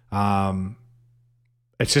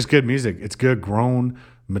 It's just good music. It's good, grown,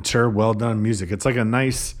 mature, well done music. It's like a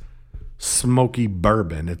nice smoky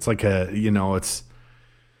bourbon. It's like it's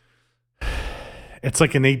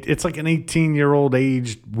like an 18-year-old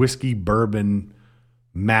aged whiskey bourbon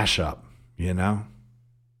mashup,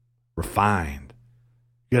 refined.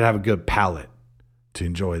 You gotta have a good palate to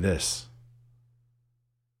enjoy this.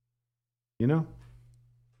 What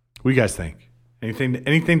do you guys think?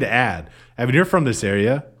 Anything to add? Evan, you're from this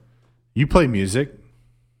area. You play music.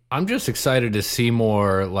 I'm just excited to see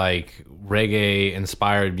more like reggae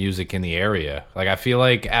inspired music in the area. Like, I feel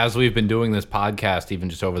like as we've been doing this podcast, even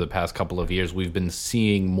just over the past couple of years, we've been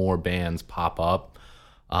seeing more bands pop up.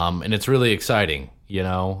 And it's really exciting,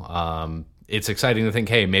 it's exciting to think,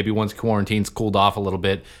 hey, maybe once quarantine's cooled off a little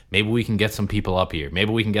bit, maybe we can get some people up here.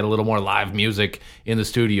 Maybe we can get a little more live music in the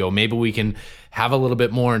studio. Maybe we can have a little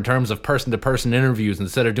bit more in terms of person-to-person interviews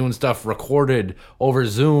instead of doing stuff recorded over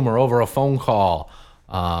Zoom or over a phone call.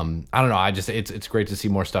 I don't know. It's great to see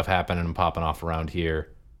more stuff happening and popping off around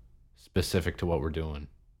here, specific to what we're doing.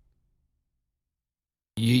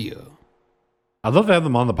 Yeah. I'd love to have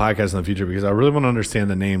them on the podcast in the future because I really want to understand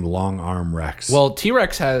the name Long Arm Rex. Well,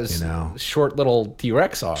 T-Rex has short little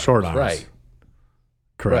T-Rex arms. Short arms. Right.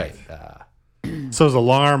 Correct. Right. So is the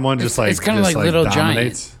long arm one just it's kind of like Little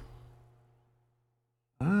dominates?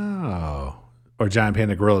 Giant. Oh. Or Giant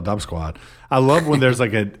Panda Gorilla Dub Squad. I love when there's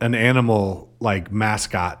like an animal like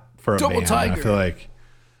mascot for a Double band. Tiger. I feel like,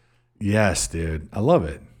 yes, dude. I love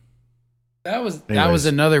it. That was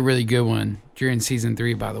another really good one during season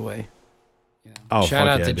 3, by the way. Oh, shout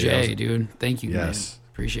out to dude. Jay, dude. Thank you, yes. man.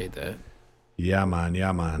 Appreciate that. Yeah,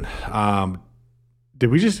 man.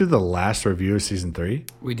 Did we just do the last review of season 3?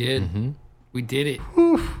 We did. Mm-hmm. We did it.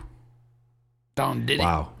 Whew. Don did it.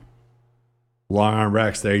 Wow. Long Arm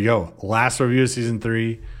Rex. There you go. Last review of season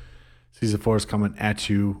 3. Season 4 is coming at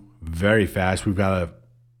you very fast. We've got an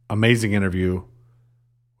amazing interview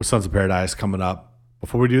with Sons of Paradise coming up.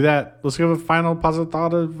 Before we do that, let's give a final positive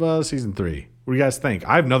thought of season 3. What do you guys think?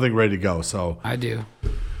 I have nothing ready to go, so I do.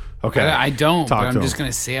 Okay, I don't, but I'm just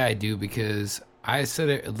gonna say I do because I said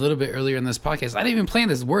it a little bit earlier in this podcast. I didn't even plan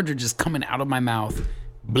this. Words are just coming out of my mouth.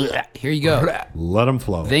 Blah. Here you go. Let them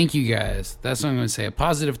flow. Thank you, guys. That's what I'm gonna say. A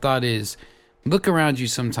positive thought is look around you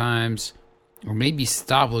sometimes, or maybe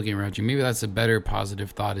stop looking around you. Maybe that's a better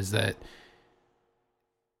positive thought. Is that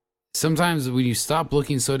sometimes when you stop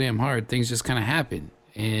looking so damn hard, things just kind of happen.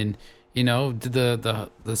 And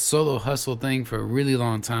the solo hustle thing for a really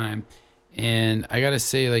long time, And I gotta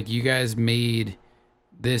say, like, you guys made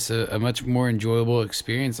this a much more enjoyable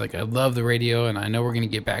experience. Like, I love the radio, and I know we're gonna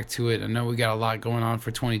get back to it. I know we got a lot going on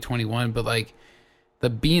for 2021, but like, the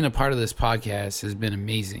being a part of this podcast has been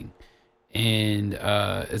amazing. And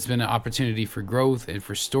it's been an opportunity for growth and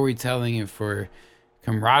for storytelling and for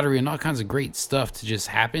camaraderie and all kinds of great stuff to just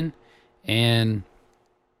happen. And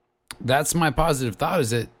that's my positive thought,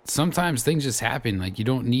 is that sometimes things just happen. Like, you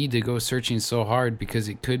don't need to go searching so hard, because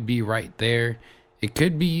it could be right there. It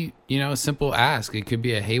could be, you know, a simple ask. It could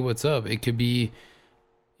be a, hey, what's up? It could be,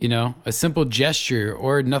 you know, a simple gesture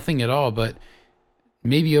or nothing at all, but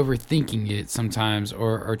maybe overthinking it sometimes,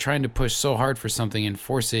 or trying to push so hard for something and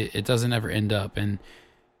force it. It doesn't ever end up. And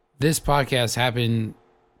this podcast happened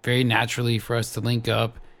very naturally for us to link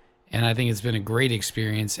up. And I think it's been a great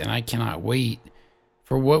experience, and I cannot wait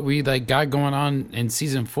for what we like got going on in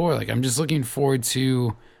season 4. Like, I'm just looking forward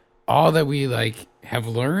to all that we like have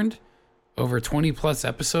learned over 20 plus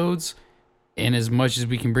episodes, and as much as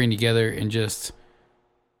we can bring together, and just,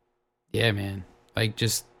 yeah, man, like,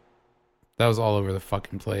 just, that was all over the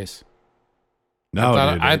fucking place. No,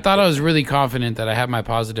 I thought I was really confident that I had my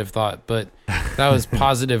positive thought, but that was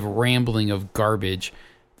positive rambling of garbage.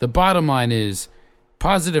 The bottom line is,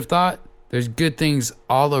 positive thought, there's good things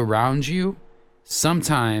all around you.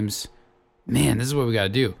 Sometimes, man, this is what we got to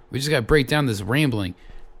do. We just got to break down this rambling.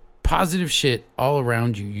 Positive shit all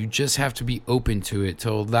around you. You just have to be open to it, to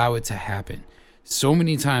allow it to happen. So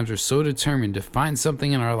many times we're so determined to find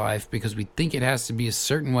something in our life because we think it has to be a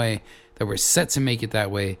certain way, that we're set to make it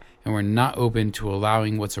that way, and we're not open to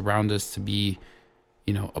allowing what's around us to be,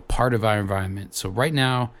 you know, a part of our environment. So right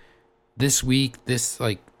now, this week, this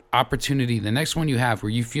like opportunity, the next one you have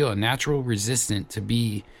where you feel a natural resistance to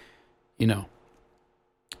be, you know,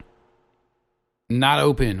 not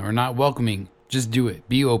open or not welcoming, just do it.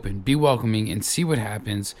 Be open, be welcoming, and see what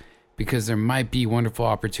happens, because there might be wonderful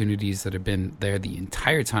opportunities that have been there the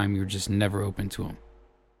entire time. You're just never open to them.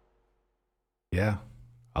 Yeah,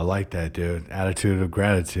 I like that, dude. Attitude of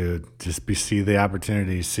gratitude. Just see the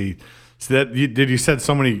opportunities. See that you said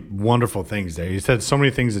so many wonderful things there. You said so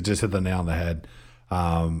many things that just hit the nail on the head.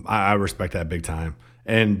 I respect that big time.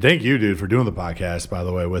 And thank you, dude, for doing the podcast, by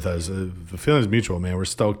the way, with us. The feeling's mutual, man. We're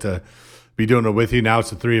stoked to be doing it with you. Now it's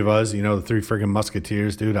the three of us, you know, the three freaking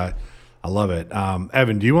musketeers, dude. I love it.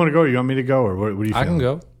 Evan, do you want to go, or you want me to go, or what do you feel? I can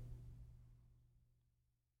go.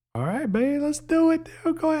 All right, babe, let's do it,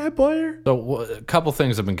 dude. Go ahead, player. So a couple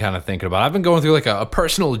things I've been kind of thinking about. I've been going through like a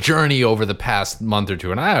personal journey over the past month or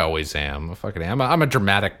two, and I always am. I fucking am. I'm a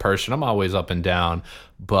dramatic person. I'm always up and down.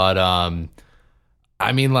 But,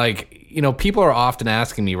 I mean, like, you know, people are often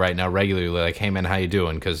asking me right now regularly, like, hey, man, how you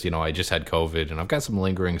doing? Because, you know, I just had COVID, and I've got some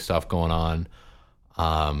lingering stuff going on.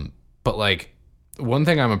 But, like, one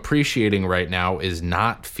thing I'm appreciating right now is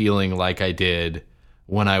not feeling like I did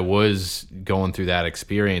when I was going through that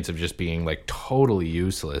experience of just being, like, totally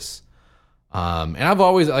useless. And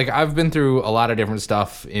I've been through a lot of different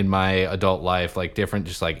stuff in my adult life, like different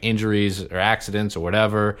just like injuries or accidents or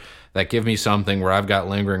whatever that give me something where I've got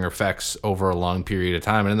lingering effects over a long period of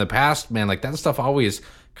time. And in the past, man, like that stuff always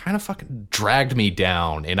kind of fucking dragged me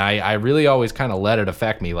down. And I really always kind of let it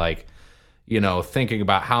affect me. Like, you know, thinking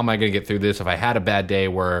about how am I going to get through this? If I had a bad day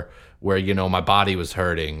where, you know, my body was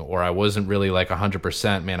hurting or I wasn't really like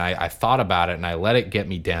 100%, man, I thought about it and I let it get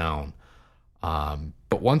me down.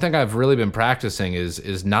 But one thing I've really been practicing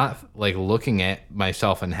is not like looking at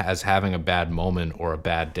myself and as having a bad moment or a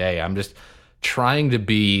bad day. I'm just trying to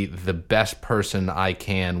be the best person I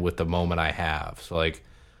can with the moment I have. So like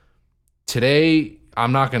today,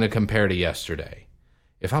 I'm not going to compare to yesterday.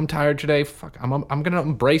 If I'm tired today, fuck, I'm going to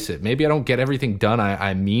embrace it. Maybe I don't get everything done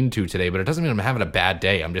I mean to today, but it doesn't mean I'm having a bad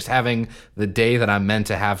day. I'm just having the day that I'm meant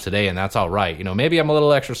to have today, and that's all right. You know, maybe I'm a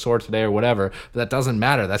little extra sore today or whatever, but that doesn't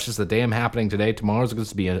matter. That's just the day I'm happening today. Tomorrow's going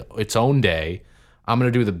to be its own day. I'm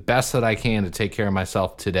going to do the best that I can to take care of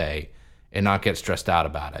myself today and not get stressed out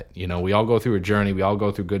about it. You know, we all go through a journey. We all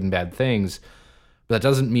go through good and bad things, but that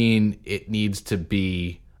doesn't mean it needs to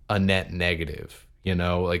be a net negative. You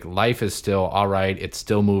know, like life is still all right. It's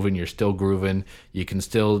still moving. You're still grooving. You can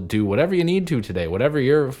still do whatever you need to today, whatever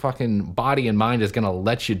your fucking body and mind is going to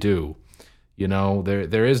let you do. You know,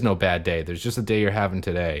 there is no bad day. There's just a day you're having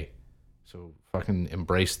today. So fucking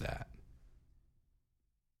embrace that.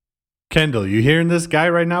 Kendall, you hearing this guy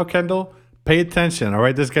right now, Kendall? Pay attention, all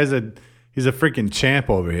right? This guy's he's a freaking champ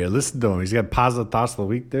over here. Listen to him. He's got positive thoughts of the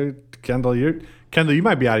week, dude. Kendall, you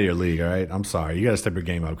might be out of your league, all right? I'm sorry. You got to step your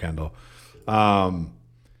game up, Kendall.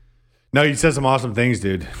 No, you said some awesome things,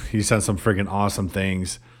 dude. You said some freaking awesome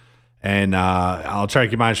things. And I'll try to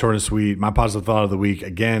keep mine short and sweet. My positive thought of the week,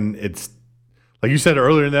 again, it's Like you said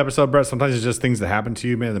earlier in the episode, Brett, sometimes it's just things that happen to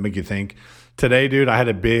you, man, that make you think. Today, dude, I had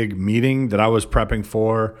a big meeting that I was prepping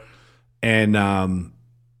for. And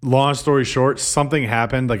long story short, something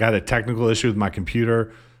happened. Like I had a technical issue with my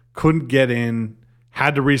computer. Couldn't get in.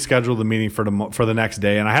 Had to reschedule the meeting for the next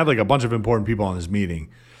day. And I had like a bunch of important people on this meeting.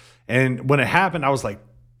 And when it happened, I was like,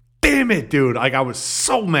 damn it, dude. Like I was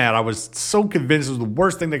so mad. I was so convinced it was the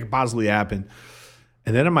worst thing that could possibly happen.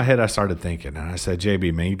 And then in my head, I started thinking, and I said,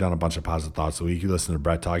 JB, man, you've done a bunch of positive thoughts a week. You listen to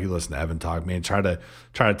Brett talk, you listen to Evan talk, man, try to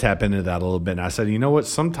tap into that a little bit. And I said, you know what?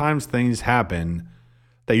 Sometimes things happen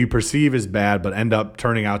that you perceive as bad, but end up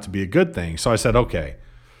turning out to be a good thing. So I said, okay,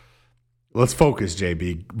 let's focus,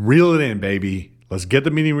 JB. Reel it in, baby. Let's get the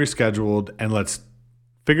meeting rescheduled, and let's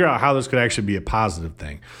figure out how this could actually be a positive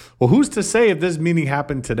thing. Well, who's to say if this meeting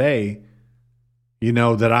happened today, you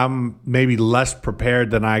know, that I'm maybe less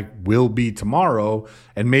prepared than I will be tomorrow,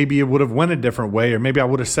 and maybe it would have went a different way, or maybe I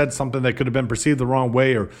would have said something that could have been perceived the wrong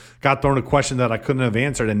way, or got thrown a question that I couldn't have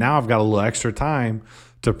answered, and now I've got a little extra time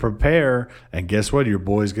to prepare, and guess what? Your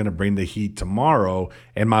boy's going to bring the heat tomorrow,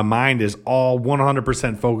 and my mind is all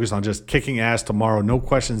 100% focused on just kicking ass tomorrow, no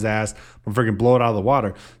questions asked, I'm freaking blow it out of the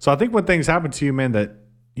water. So I think when things happen to you, man, that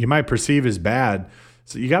you might perceive as bad,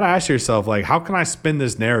 so you got to ask yourself, like, how can I spin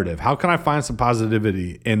this narrative? How can I find some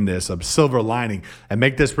positivity in this, a silver lining, and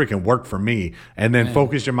make this freaking work for me? And then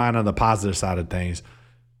focus your mind on the positive side of things,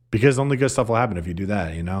 because only good stuff will happen if you do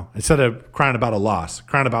that, you know? Instead of crying about a loss,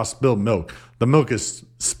 crying about spilled milk. The milk is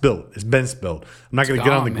spilled. It's been spilled. I'm not going to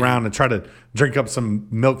get on the ground and try to drink up some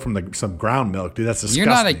milk from some ground milk, dude. That's disgusting.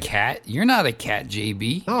 You're not a cat. You're not a cat,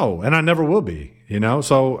 JB. No, and I never will be, you know?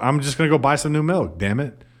 So I'm just going to go buy some new milk, damn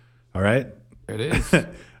it. All right? It is.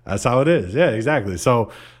 That's how it is. Yeah, exactly. So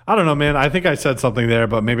I don't know, man. I think I said something there,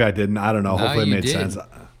 but maybe I didn't. I don't know. No, hopefully it made sense.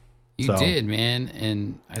 You did, man.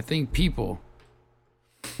 And I think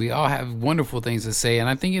we all have wonderful things to say. And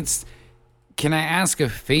I think can I ask a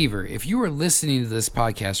favor? If you are listening to this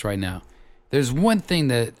podcast right now, there's one thing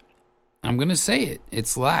that I'm going to say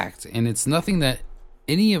it's lacked. And it's nothing that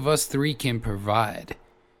any of us three can provide.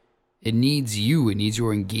 It needs you. It needs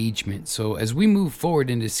your engagement. So as we move forward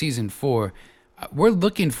into season 4, we're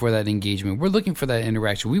looking for that engagement. We're looking for that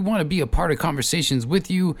interaction. We want to be a part of conversations with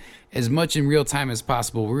you as much in real time as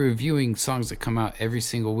possible. We're reviewing songs that come out every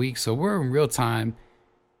single week. So we're in real time.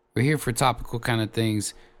 We're here for topical kind of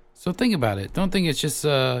things. So think about it. Don't think it's just,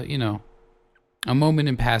 a moment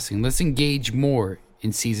in passing. Let's engage more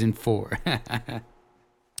in season 4.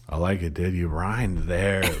 I like it, dude. You rhymed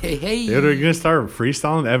there. Hey. Dude, are you going to start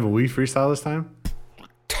freestyling? Evan, will you freestyle this time?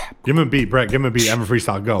 Give him a beat, Brett. Give him a beat. Evan,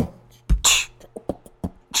 freestyle. Go.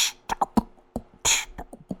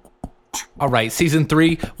 All right, season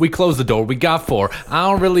 3, we close the door. We got 4. I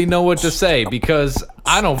don't really know what to say because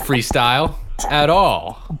I don't freestyle at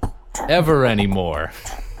all. Ever anymore.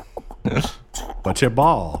 But your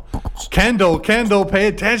ball. Kendall, pay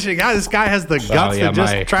attention. Guys, this guy has the guts to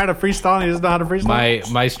just try to freestyle and he doesn't know how to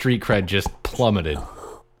freestyle. My street cred just plummeted.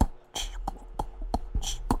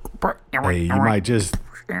 Hey, you might just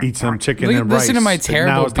eat some chicken and rice. Listen to my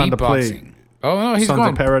terrible beatboxing. Oh, no, he's Sons going.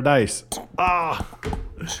 of Paradise.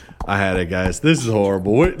 I had it, guys. This is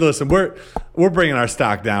horrible. We're bringing our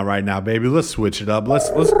stock down right now, baby. Let's switch it up. Let's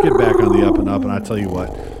get back on the up and up. And I tell you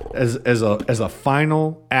what, as a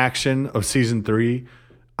final action of season 3,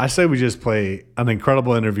 I say we just play an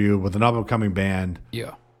incredible interview with an up and coming band,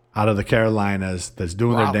 out of the Carolinas that's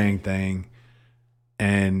doing their dang thing,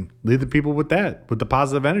 and leave the people with the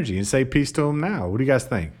positive energy, and say peace to them now. What do you guys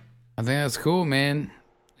think? I think that's cool, man.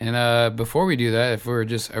 And before we do that,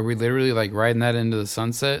 are we literally like riding that into the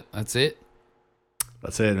sunset? That's it?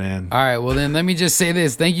 That's it, man. All right. Well, then let me just say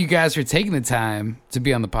this. Thank you guys for taking the time to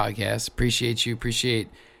be on the podcast. Appreciate you. Appreciate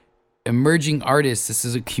emerging artists. This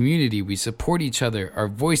is a community. We support each other. Our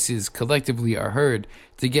voices collectively are heard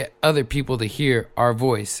to get other people to hear our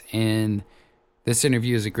voice. And this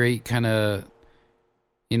interview is a great kind of,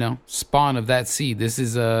 spawn of that seed. This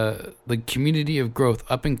is the community of growth,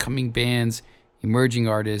 up and coming bands, emerging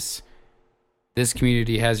artists. This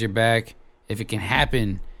community has your back. If it can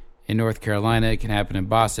happen in North Carolina, it can happen in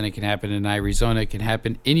Boston, it can happen in Arizona, it can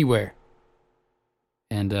happen anywhere.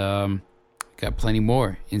 And got plenty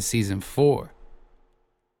more in season 4.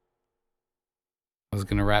 I was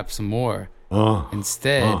gonna rap some more.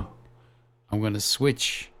 Instead, I'm gonna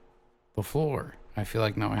switch the floor. I feel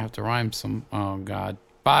like now I have to rhyme some. Oh God.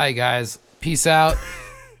 Bye guys. Peace out.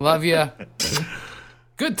 Love ya.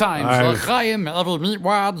 Good times. L'chaim,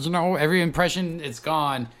 every impression, it's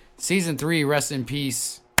gone. Season 3, rest in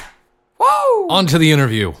peace. Woo! On to the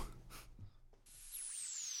interview.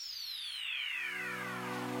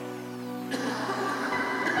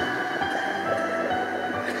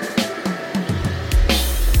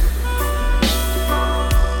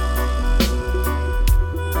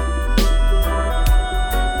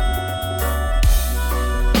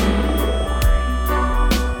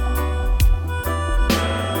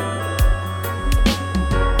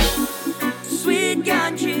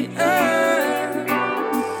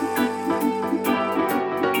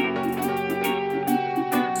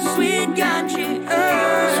 Sweet Ganji,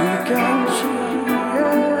 Sweet Ganji,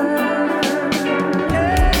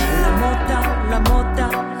 La Mota,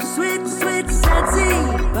 sweet, sweet Sensi,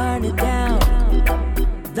 burn it down.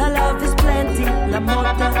 The love is plenty, La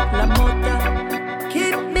Mota,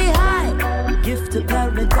 keep me high. Gift of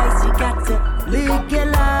paradise, you got to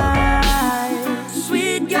legalize.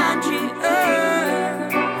 Sweet Ganji,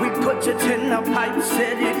 we put it in the pipe,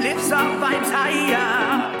 said it lifts our vibes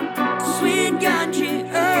higher. Sweet Ganji,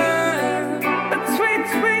 sweet,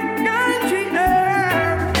 sweet Ganji,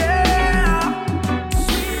 yeah.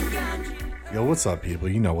 Yo, what's up, people?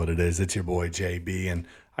 You know what it is. It's your boy JB, and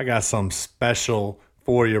I got something special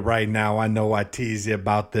for you right now. I know I teased you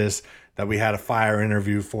about this, that we had a fire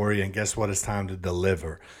interview for you, and guess what? It's time to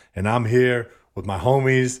deliver. And I'm here with my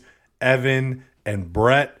homies, Evan and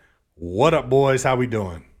Brett. What up, boys? How we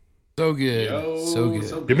doing? So good. So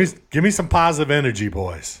good. Give me some positive energy,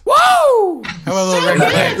 boys. Woo! How about a little regular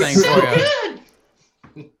thing for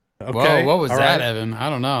you? Okay. Whoa, what was All that, right. Evan? I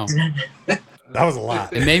don't know. That was a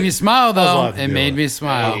lot. It made me smile, That was a though. lot to It deal made with. me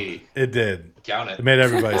smile. Hey, It did. count it. It made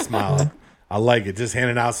everybody smile. I like it. Just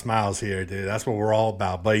handing out smiles here, dude. That's what we're all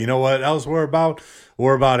about. But you know what else we're about?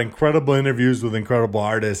 We're about incredible interviews with incredible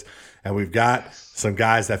artists. And we've got some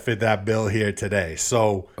guys that fit that bill here today.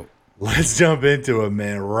 So let's jump into it,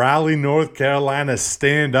 man. Raleigh, North Carolina,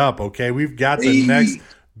 stand up, okay? We've got the next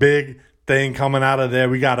big thing coming out of there.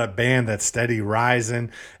 We got a band that's steady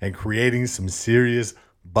rising and creating some serious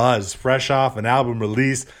buzz. Fresh off an album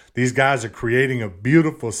release, these guys are creating a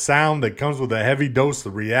beautiful sound that comes with a heavy dose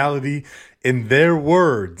of reality. In their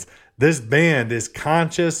words, this band is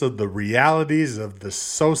conscious of the realities of the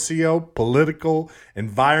socio-political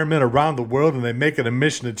environment around the world, and they make it a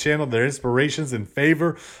mission to channel their inspirations in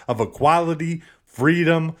favor of equality,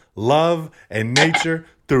 freedom, love, and nature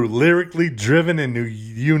through lyrically driven and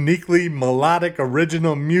uniquely melodic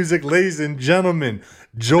original music. Ladies and gentlemen,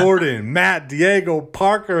 Jordan, Matt, Diego,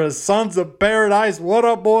 Parker of Sons of Paradise. What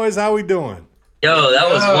up, boys? How we doing? Yo, that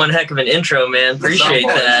was one heck of an intro, man. Appreciate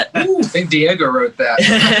that. Ooh, I think Diego wrote that.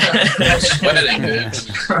 I'm sweating, dude.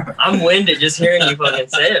 I'm winded just hearing you fucking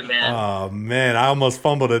say it, man. Oh man, I almost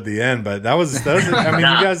fumbled at the end, but that was I mean, you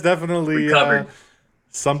guys definitely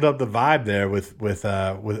summed up the vibe there with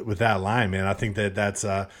that line, man. I think that's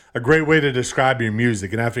a great way to describe your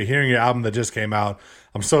music. And after hearing your album that just came out,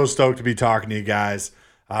 I'm so stoked to be talking to you guys.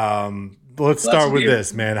 Let's start with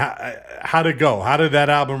this, man. How'd it go? How did that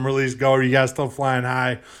album release go? Are you guys still flying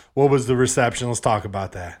high? What was the reception? Let's talk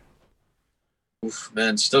about that. Oof,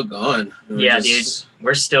 man, still going. Yeah, dude.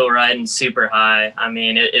 We're still riding super high. I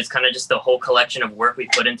mean, it's kind of just the whole collection of work we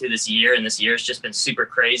put into this year, and this year's just been super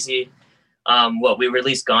crazy. We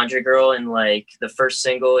released Ganja Girl in like the first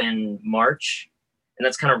single in March, and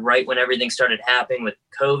that's kind of right when everything started happening with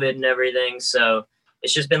COVID and everything. So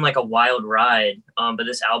it's just been like a wild ride. But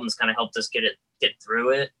this album's kind of helped us get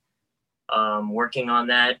through it. Working on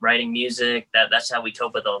that, writing music, that's how we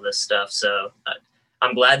cope with all this stuff. So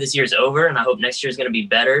I'm glad this year's over, and I hope next year's going to be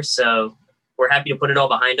better. So we're happy to put it all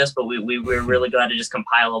behind us, but we're really glad to just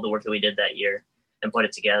compile all the work that we did that year and put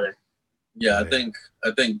it together. Yeah, I think I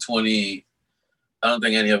don't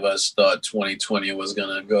think any of us thought 2020 was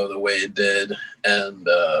gonna go the way it did, and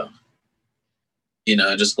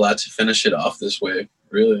just glad to finish it off this way.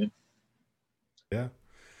 Really. Yeah.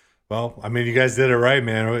 Well, I mean, you guys did it right,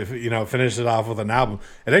 man. Finish it off with an album.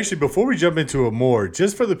 And actually, before we jump into it more,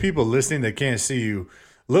 just for the people listening that can't see you,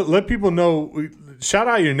 let people know. Shout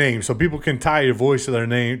out your name so people can tie your voice to your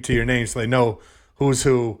name, so they know who's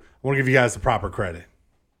who. I want to give you guys the proper credit.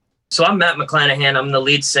 So I'm Matt McClanahan. I'm the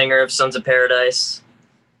lead singer of Sons of Paradise.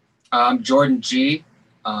 I'm Jordan G.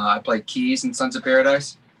 I play keys in Sons of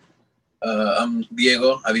Paradise. I'm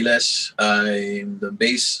Diego Aviles. I'm the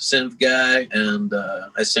bass synth guy, and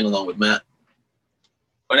I sing along with Matt.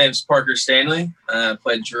 My name's Parker Stanley. I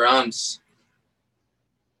play drums.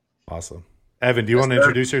 Awesome. Evan, do you want to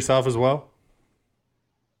introduce yourself as well?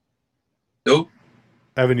 Nope.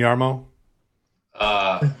 Evan Yarmo.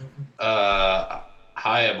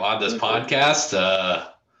 Hi, I'm on this podcast.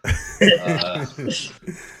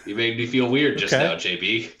 You made me feel weird just now,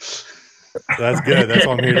 JB. That's good. That's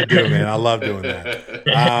what I'm here to do, man. I love doing that.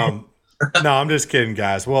 No, I'm just kidding,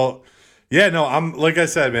 guys. Well, yeah, no, I'm like I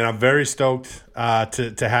said, man. I'm very stoked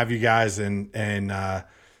to have you guys, and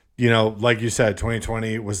like you said,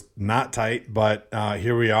 2020 was not tight, but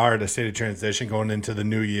here we are at a state of transition going into the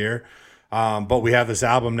new year. But we have this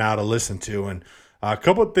album now to listen to, and a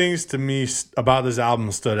couple of things to me about this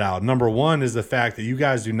album stood out. Number one is the fact that you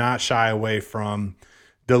guys do not shy away from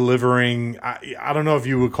delivering. I don't know if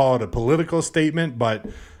you would call it a political statement, but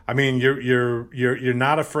I mean, you're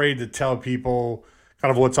not afraid to tell people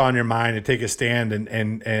kind of what's on your mind and take a stand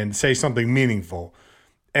and say something meaningful.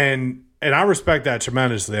 And I respect that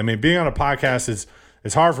tremendously. I mean, being on a podcast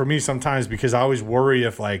it's hard for me sometimes because I always worry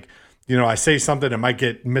if like, you know, I say something that might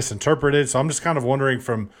get misinterpreted. So I'm just kind of wondering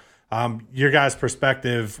from your guys'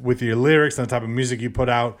 perspective with your lyrics and the type of music you put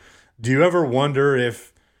out, do you ever wonder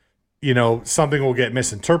if, you know, something will get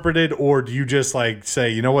misinterpreted, or do you just like say,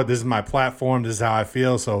 you know what, this is my platform, this is how I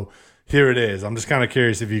feel, so here it is? I'm just kind of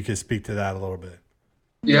curious if you could speak to that a little bit.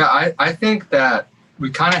 Yeah, I think that we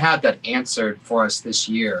kind of had that answered for us this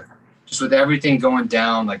year. Just with everything going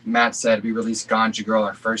down, like Matt said, we released Ganja Girl,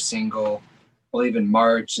 our first single, I believe in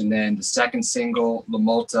March, and then the second single, La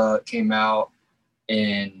Multa, came out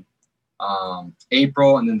in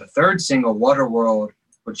April, and then the third single, Waterworld,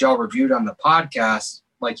 which y'all reviewed on the podcast,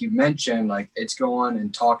 like you mentioned, like it's going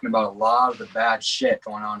and talking about a lot of the bad shit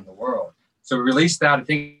going on in the world. So we released that, I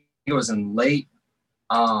think it was in late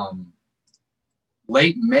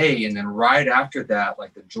May, and then right after that,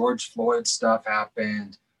 like the George Floyd stuff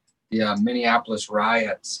happened, the Minneapolis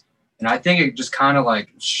riots. And I think it just kind of like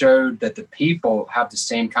showed that the people have the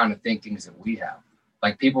same kind of thinkings that we have.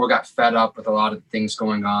 Like people got fed up with a lot of things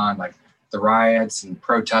going on, like the riots and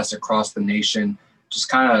protests across the nation, just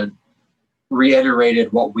kind of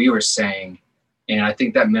reiterated what we were saying. And I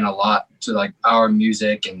think that meant a lot to like our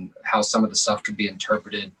music and how some of the stuff could be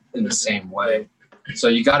interpreted in the same way. So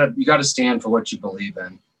you gotta stand for what you believe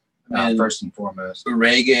in, first and foremost.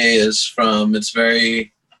 Reggae is from its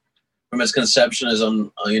conception is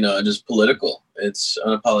just political. It's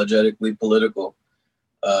unapologetically political.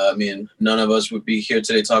 I mean, none of us would be here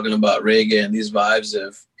today talking about reggae and these vibes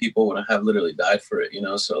if people wouldn't have literally died for it, you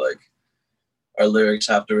know? So like our lyrics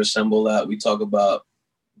have to resemble that. We talk about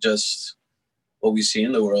just what we see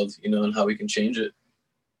in the world, you know, and how we can change it.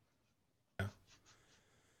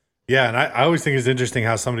 Yeah, and I always think it's interesting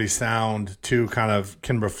how somebody's sound too kind of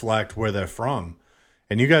can reflect where they're from.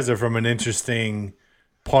 And you guys are from an interesting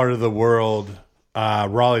part of the world,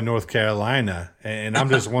 Raleigh, North Carolina. And I'm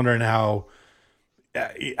just wondering how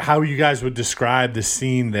you guys would describe the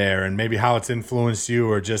scene there and maybe how it's influenced you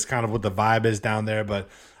or just kind of what the vibe is down there. But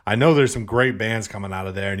I know there's some great bands coming out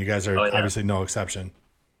of there, and you guys are obviously no exception.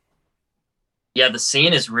 Yeah, the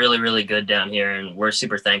scene is really, really good down here, and we're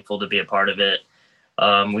super thankful to be a part of it.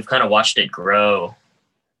 We've kind of watched it grow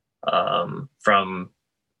from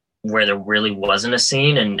where there really wasn't a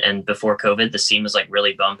scene, and before COVID, the scene was like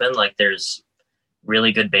really bumping. Like there's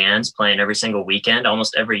really good bands playing every single weekend,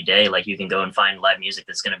 almost every day. Like you can go and find live music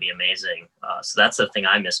that's going to be amazing. So that's the thing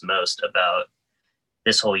I miss most about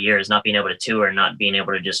this whole year, is not being able to tour, not being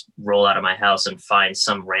able to just roll out of my house and find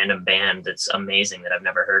some random band that's amazing that I've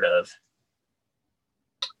never heard of.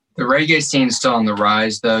 The reggae scene is still on the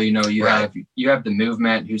rise, though. You know, you have the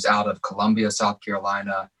Movement, who's out of Columbia, South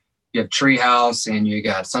Carolina. You have Treehouse, and you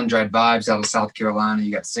got Sun-Dried Vibes out of South Carolina.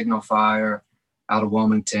 You got Signal Fire out of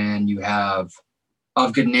Wilmington. You have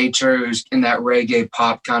Of Good Nature, who's in that reggae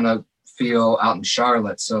pop kind of feel, out in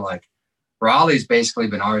Charlotte. So, like, Raleigh's basically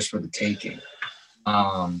been ours for the taking.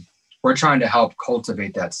 We're trying to help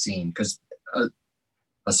cultivate that scene, because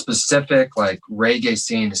a specific like reggae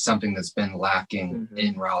scene is something that's been lacking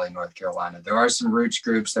in Raleigh, North Carolina. There are some roots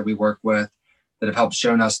groups that we work with that have helped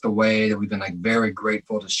shown us the way, that we've been like very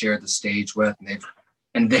grateful to share the stage with,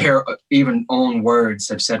 and their even own words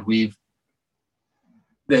have said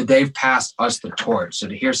they've passed us the torch. So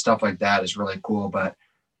to hear stuff like that is really cool, but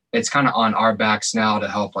it's kind of on our backs now to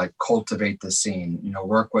help like cultivate the scene, you know,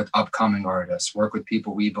 work with upcoming artists, work with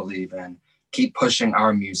people we believe in, keep pushing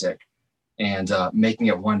our music, and making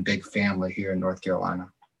it one big family here in North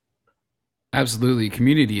Carolina. Absolutely.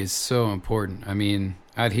 Community is so important. I mean,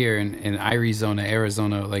 out here in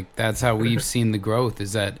Arizona, like that's how we've seen the growth,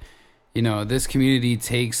 is that, you know, this community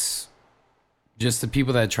takes just the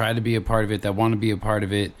people that try to be a part of it, that want to be a part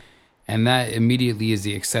of it. And that immediately is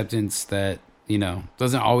the acceptance that, you know,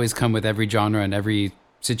 doesn't always come with every genre and every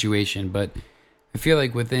situation. But I feel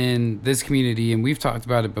like within this community, and we've talked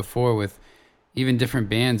about it before with even different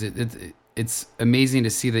bands, it's amazing to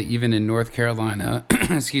see that even in North Carolina,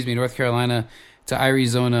 North Carolina to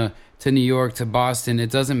Arizona to New York to Boston, it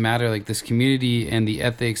doesn't matter. Like this community and the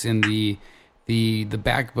ethics and the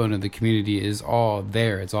backbone of the community is all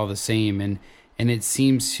there. It's all the same, and it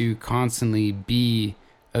seems to constantly be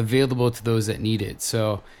available to those that need it.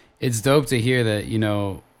 So it's dope to hear that, you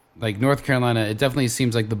know, like North Carolina, it definitely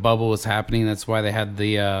seems like the bubble was happening. That's why they had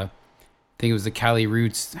the I think it was the Cali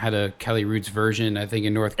Roots, had a Cali Roots version, I think,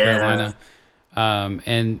 in North Carolina.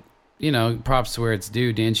 And, you know, props to where it's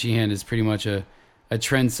due. Dan Sheehan is pretty much a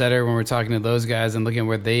trendsetter when we're talking to those guys and looking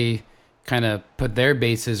where they kind of put their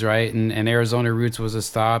bases right, and Arizona Roots was a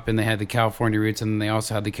stop, and they had the California Roots, and then they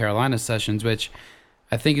also had the Carolina Sessions, which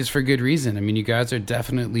I think is for good reason. I mean, you guys are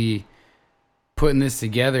definitely putting this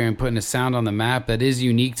together and putting a sound on the map that is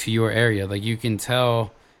unique to your area. Like, you can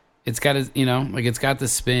tell it's got a, it's got the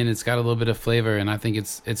spin, it's got a little bit of flavor, and I think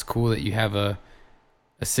it's cool that you have a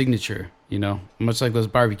signature, much like those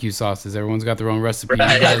barbecue sauces. Everyone's got their own recipe.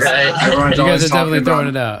 Right. You guys are definitely throwing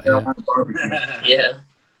it out. Yeah.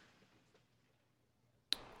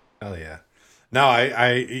 Hell yeah. No,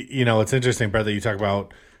 I it's interesting, Brett, that you talk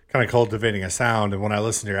about kind of cultivating a sound. And when I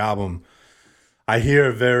listen to your album, I hear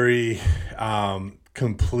a very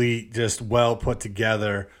complete, just well put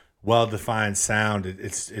together, well-defined sound.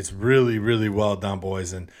 It's really, really well done,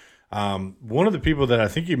 boys. And one of the people that I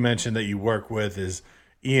think you mentioned that you work with is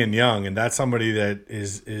Ian Young, and that's somebody that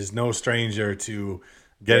is no stranger to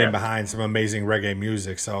getting behind some amazing reggae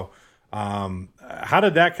music. So how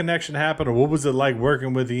did that connection happen, or what was it like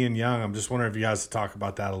working with Ian Young? I'm just wondering if you guys could talk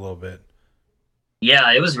about that a little bit.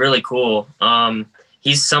 Yeah, it was really cool.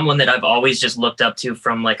 He's someone that I've always just looked up to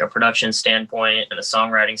from like a production standpoint and a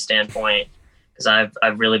songwriting standpoint, because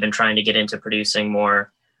I've really been trying to get into producing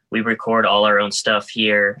more. We record all our own stuff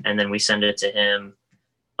here, and then we send it to him.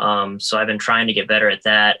 So I've been trying to get better at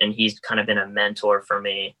that, and he's kind of been a mentor for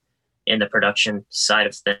me in the production side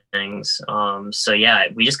of things. So yeah,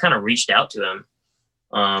 we just kind of reached out to him.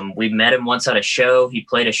 We met him once at a show. He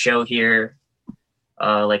played a show here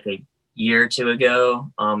like a year or two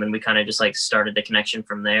ago, and we kind of just like started the connection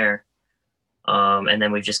from there. And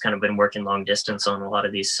then we've just kind of been working long distance on a lot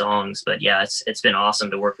of these songs. But yeah, it's been awesome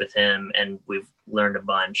to work with him, and we've learned a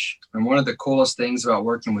bunch. And one of the coolest things about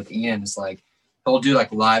working with Ian is like he'll do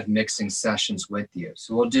like live mixing sessions with you.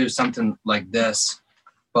 So we'll do something like this,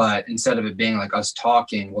 but instead of it being like us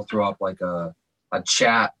talking, we'll throw up like a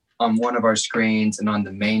chat on one of our screens, and on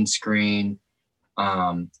the main screen,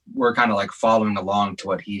 we're kind of like following along to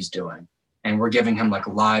what he's doing, and we're giving him like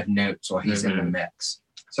live notes while he's in the mix.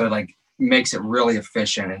 So it like makes it really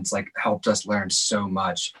efficient, and it's like helped us learn so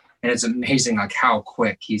much. And it's amazing like how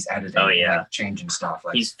quick he's editing. Oh yeah, like, changing stuff.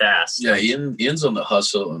 Like, he's fast. Yeah, Ian's on the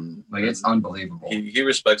hustle, and like it's unbelievable. He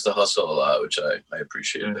respects the hustle a lot, which I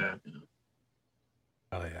appreciate that.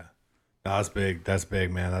 Oh yeah, no, that's big. That's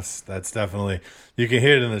big, man. That's definitely, you can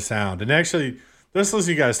hear it in the sound. And actually, just listen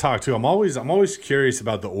to you guys talk too. I'm always curious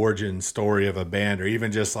about the origin story of a band, or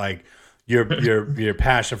even just like your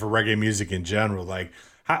passion for reggae music in general. Like,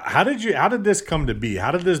 how did this come to be?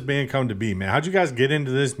 How did this band come to be, man? How'd you guys get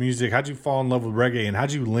into this music? How'd you fall in love with reggae, and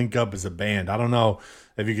how'd you link up as a band? I don't know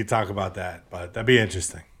if you could talk about that, but that'd be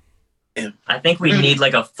interesting. I think we need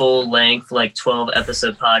like a full length, like 12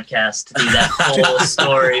 episode podcast to do that whole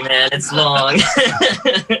story, man. It's long.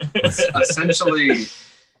 Essentially,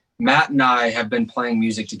 Matt and I have been playing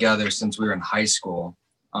music together since we were in high school.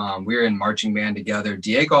 We were in marching band together.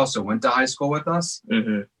 Diego also went to high school with us,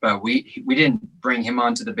 but we didn't bring him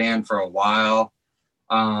onto the band for a while.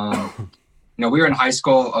 We were in high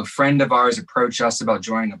school. A friend of ours approached us about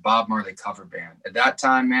joining a Bob Marley cover band. At that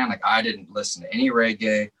time, man, like I didn't listen to any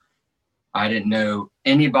reggae. I didn't know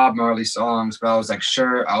any Bob Marley songs, but I was like,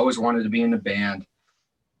 sure, I always wanted to be in the band.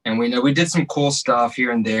 And we did some cool stuff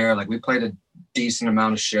here and there. Like we played a decent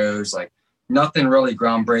amount of shows, like nothing really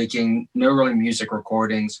groundbreaking, no really music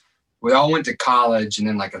recordings. We all went to college, and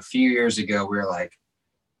then like a few years ago, we were like,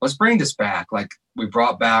 let's bring this back. Like we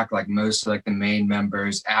brought back like most of like the main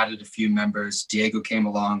members, added a few members. Diego came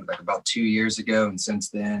along like about 2 years ago, and since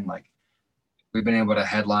then, like we've been able to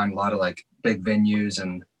headline a lot of like big venues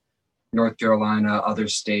in North Carolina, other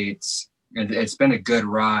states. And it's been a good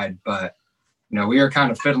ride, but we were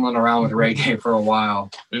kind of fiddling around with reggae for a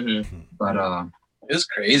while. But it was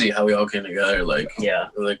crazy how we all came together. Like, yeah,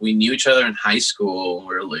 like we knew each other in high school.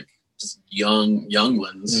 We were like just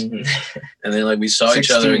younglings, and then like we saw 16,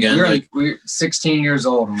 each other again. We were 16 years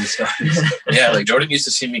old when we started. Yeah, like Jordan used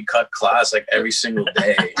to see me cut class like every single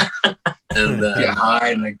day, and get high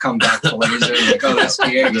and then come back to laser. Like, oh, that's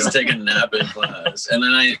Diego. Just take a nap in class, and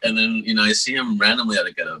then I see him randomly at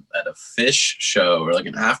a fish show or like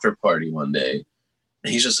an after party one day,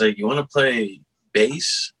 and he's just like, "You want to play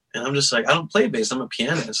bass?" And I'm just like, "I don't play bass. I'm a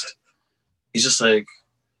pianist." He's just like,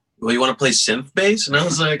 "Well, you want to play synth bass?" And I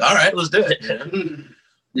was like, "All right, let's do it."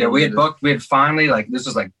 Yeah, we had finally, like, this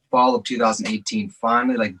was like fall of 2018,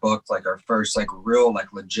 finally like booked like our first like real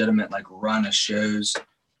like legitimate like run of shows.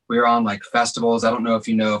 We were on like festivals. I don't know if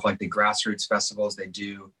you know of like the grassroots festivals they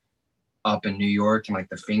do up in New York and like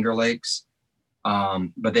the Finger Lakes.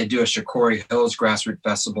 But they do a Shakori Hills grassroots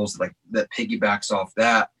festivals like that piggybacks off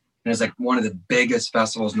that. And it's like one of the biggest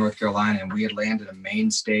festivals in North Carolina. And we had landed a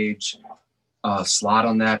main stage slot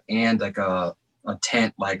on that, and like a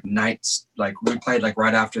tent, like nights, like we played like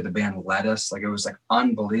right after the band Lettuce. Like it was like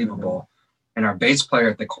unbelievable. And our bass player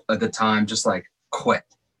at the time just like quit.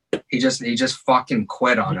 He just fucking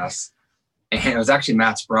quit on us. And it was actually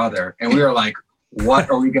Matt's brother. And we were like, what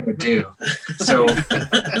are we gonna do? So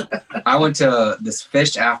I went to this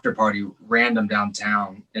Fish after party random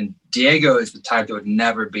downtown, and Diego is the type that would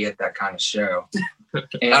never be at that kind of show.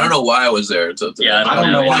 And I don't know why I was there. I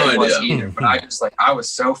don't know why I was either, but I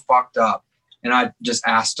was so fucked up, and I just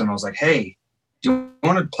asked him, I was like, hey, do you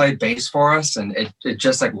want to play bass for us? And it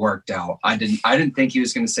just like worked out. I didn't think he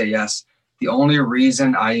was going to say yes. The only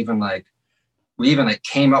reason we even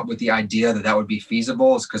came up with the idea that would be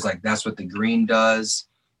feasible is because like that's what the Green does.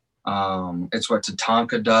 It's what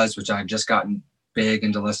Tatanka does, which I've just gotten big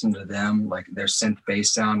into listening to them, like their synth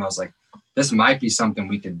bass sound. I was like, this might be something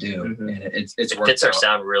we could do. And it fits our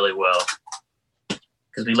sound really well,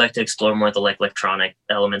 because we like to explore more of the like electronic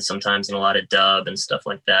elements sometimes, and a lot of dub and stuff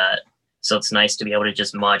like that. So it's nice to be able to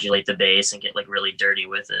just modulate the bass and get like really dirty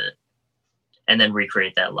with it, and then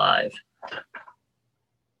recreate that live.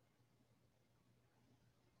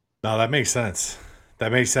 No, that makes sense.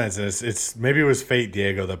 That makes sense. It's maybe it was fate,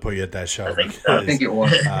 Diego, that put you at that show. I think it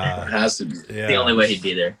was. It has to be. Yeah. The only way he'd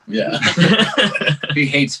be there. Yeah. He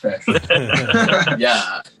hates fish.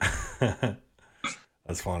 Yeah.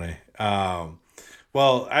 That's funny.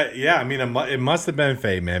 Well, it must have been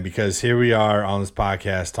fate, man, because here we are on this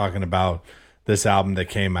podcast talking about this album that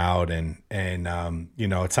came out, and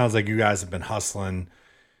it sounds like you guys have been hustling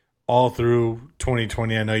all through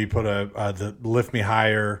 2020. I know you put the Lift Me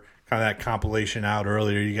Higher kind of that compilation out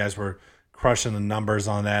earlier. You guys were crushing the numbers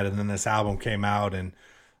on that, and then this album came out, and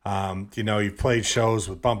you've played shows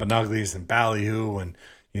with Bumpin' Uglies and Ballyhoo, and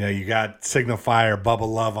you got Signal Fire, Bubble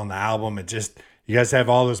Love on the album. You guys have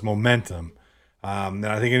all this momentum. And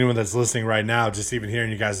I think anyone that's listening right now, just even hearing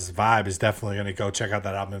you guys' vibe, is definitely going to go check out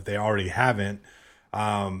that album if they already haven't.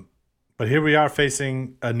 But here we are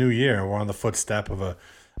facing a new year. We're on the footstep of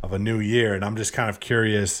a new year, and I'm just kind of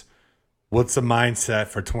curious, what's the mindset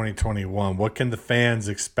for 2021? What can the fans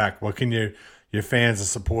expect? What can your fans and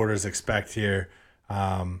supporters expect here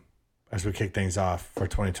as we kick things off for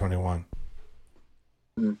 2021?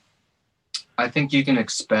 I think you can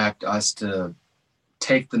expect us to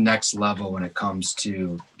take the next level when it comes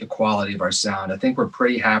to the quality of our sound. I think we're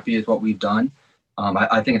pretty happy with what we've done.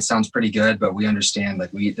 I think it sounds pretty good, but we understand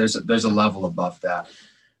there's a level above that.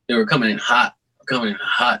 Yeah, we're coming in hot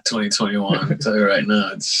 2021. I tell you right now,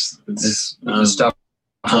 it's the stuff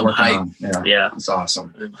I'm hyped. Yeah, it's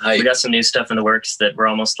awesome. We got some new stuff in the works that we're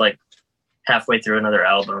almost like halfway through another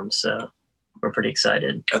album, so we're pretty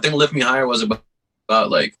excited. I think Lift Me Higher was about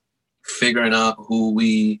like figuring out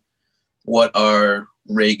what our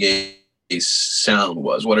reggae sound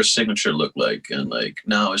was, what our signature looked like, and like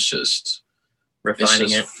now it's just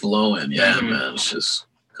refining it, flowing. Yeah, man, it's just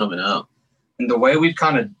coming out. And the way we've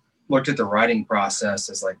kind of looked at the writing process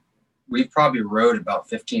is like we've probably wrote about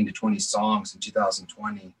 15 to 20 songs in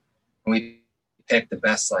 2020, and we picked the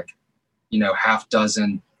best half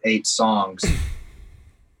dozen, 8 songs.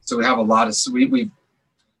 So we have a lot of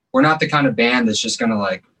we're not the kind of band that's just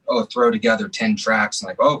gonna throw together 10 tracks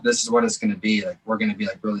and this is what it's going to be. Like, we're going to be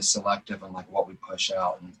really selective on what we push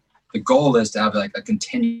out. And the goal is to have a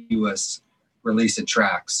continuous release of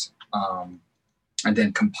tracks, and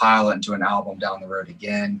then compile it into an album down the road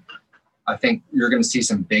again. I think you're going to see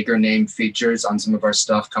some bigger name features on some of our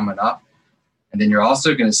stuff coming up. And then you're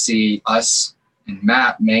also going to see us and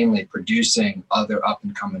Matt mainly producing other up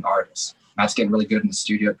and coming artists. Matt's getting really good in the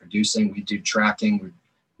studio at producing. We do tracking.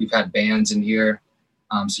 We've had bands in here.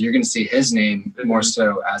 So you're going to see his name more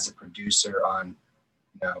so as a producer on,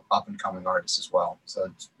 up and coming artists as well.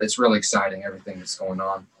 So it's really exciting, everything that's going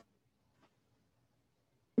on.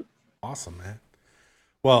 Awesome, man.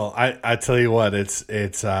 Well, I tell you what, it's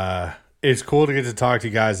cool to get to talk to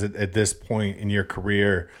you guys at this point in your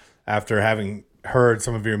career after having heard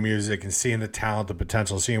some of your music and seeing the talent, the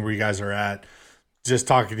potential, seeing where you guys are at. Just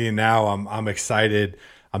talking to you now, I'm excited.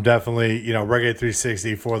 I'm definitely, Reggae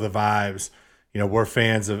 360 for the vibes. We're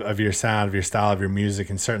fans of your sound, of your style, of your music,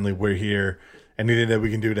 and certainly we're here. Anything that we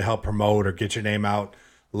can do to help promote or get your name out,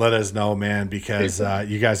 let us know, man, because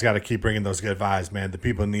you guys got to keep bringing those good vibes, man. The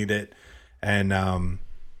people need it. And, I'm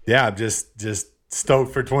just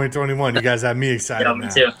stoked for 2021. You guys have me excited now. Me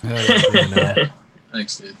too.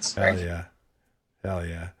 Thanks, dude. Hell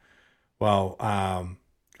yeah. Well,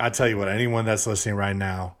 I tell you what, anyone that's listening right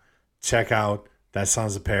now, check out that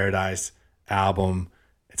Sons of Paradise album.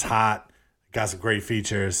 It's hot. Got some great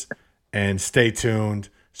features, and stay tuned.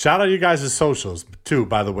 Shout out you guys' socials too,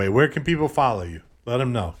 by the way. Where can people follow you? Let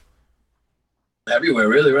them know. Everywhere,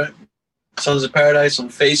 really, right? Sons of Paradise on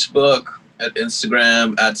Facebook, at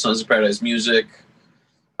Instagram, at Sons of Paradise Music.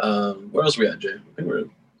 Where else are we at, Jay? I think we're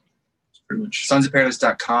pretty much.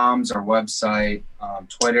 Sonsofparadise.com is our website.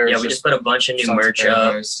 Twitter. Yeah, we just put a bunch of new merch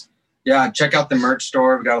up. Yeah, check out the merch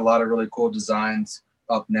store. We got a lot of really cool designs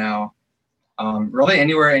up now. Really,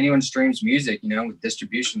 anywhere anyone streams music, with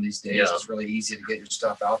distribution these days, it's really easy to get your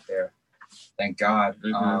stuff out there. Thank God.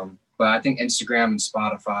 Mm-hmm. But I think Instagram and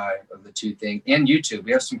Spotify are the two things, and YouTube.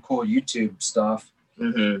 We have some cool YouTube stuff.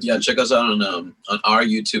 Mm-hmm. Yeah, check us out on our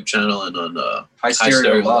YouTube channel and on High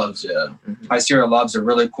Stereo Loves. Yeah, mm-hmm. High Stereo Loves a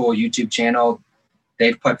really cool YouTube channel.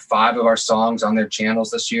 They've put 5 of our songs on their channels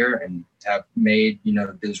this year and have made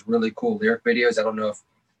these really cool lyric videos. I don't know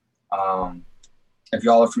if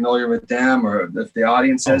y'all are familiar with them or if the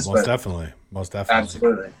audience is. Most definitely.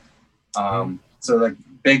 Absolutely. So like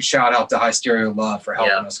big shout out to High Stereo Love for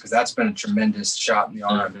helping us, because that's been a tremendous shot in the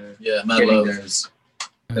arm. Yeah, getting those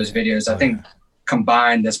videos. I think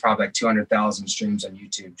combined, that's probably like 200,000 streams on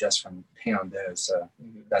YouTube just from paying on those. So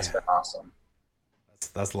that's been awesome.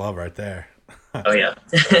 That's love right there. Oh yeah.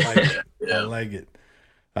 I like it.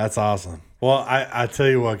 That's awesome. Well, I tell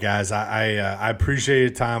you what, guys, I appreciate your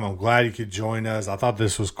time. I'm glad you could join us. I thought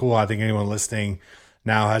this was cool. I think anyone listening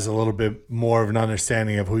now has a little bit more of an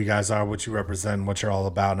understanding of who you guys are, what you represent, what you're all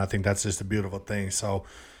about, and I think that's just a beautiful thing. So,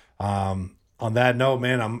 on that note,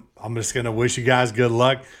 man, I'm just gonna wish you guys good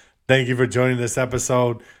luck. Thank you for joining this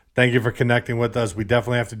episode. Thank you for connecting with us. We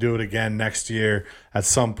definitely have to do it again next year at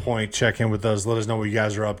some point. Check in with us. Let us know what you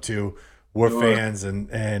guys are up to. We're fans, and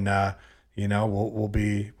we'll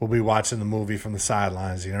be watching the movie from the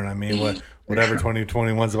sidelines. You know what I mean? Whatever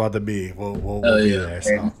 2021's about to be, we'll be there.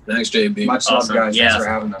 So. Thanks, JB. Much love, guys. Thanks for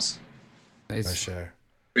having us. For sure.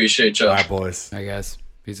 Appreciate y'all. All right, boys. All right, guys.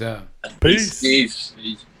 Peace out. Peace.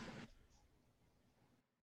 Peace.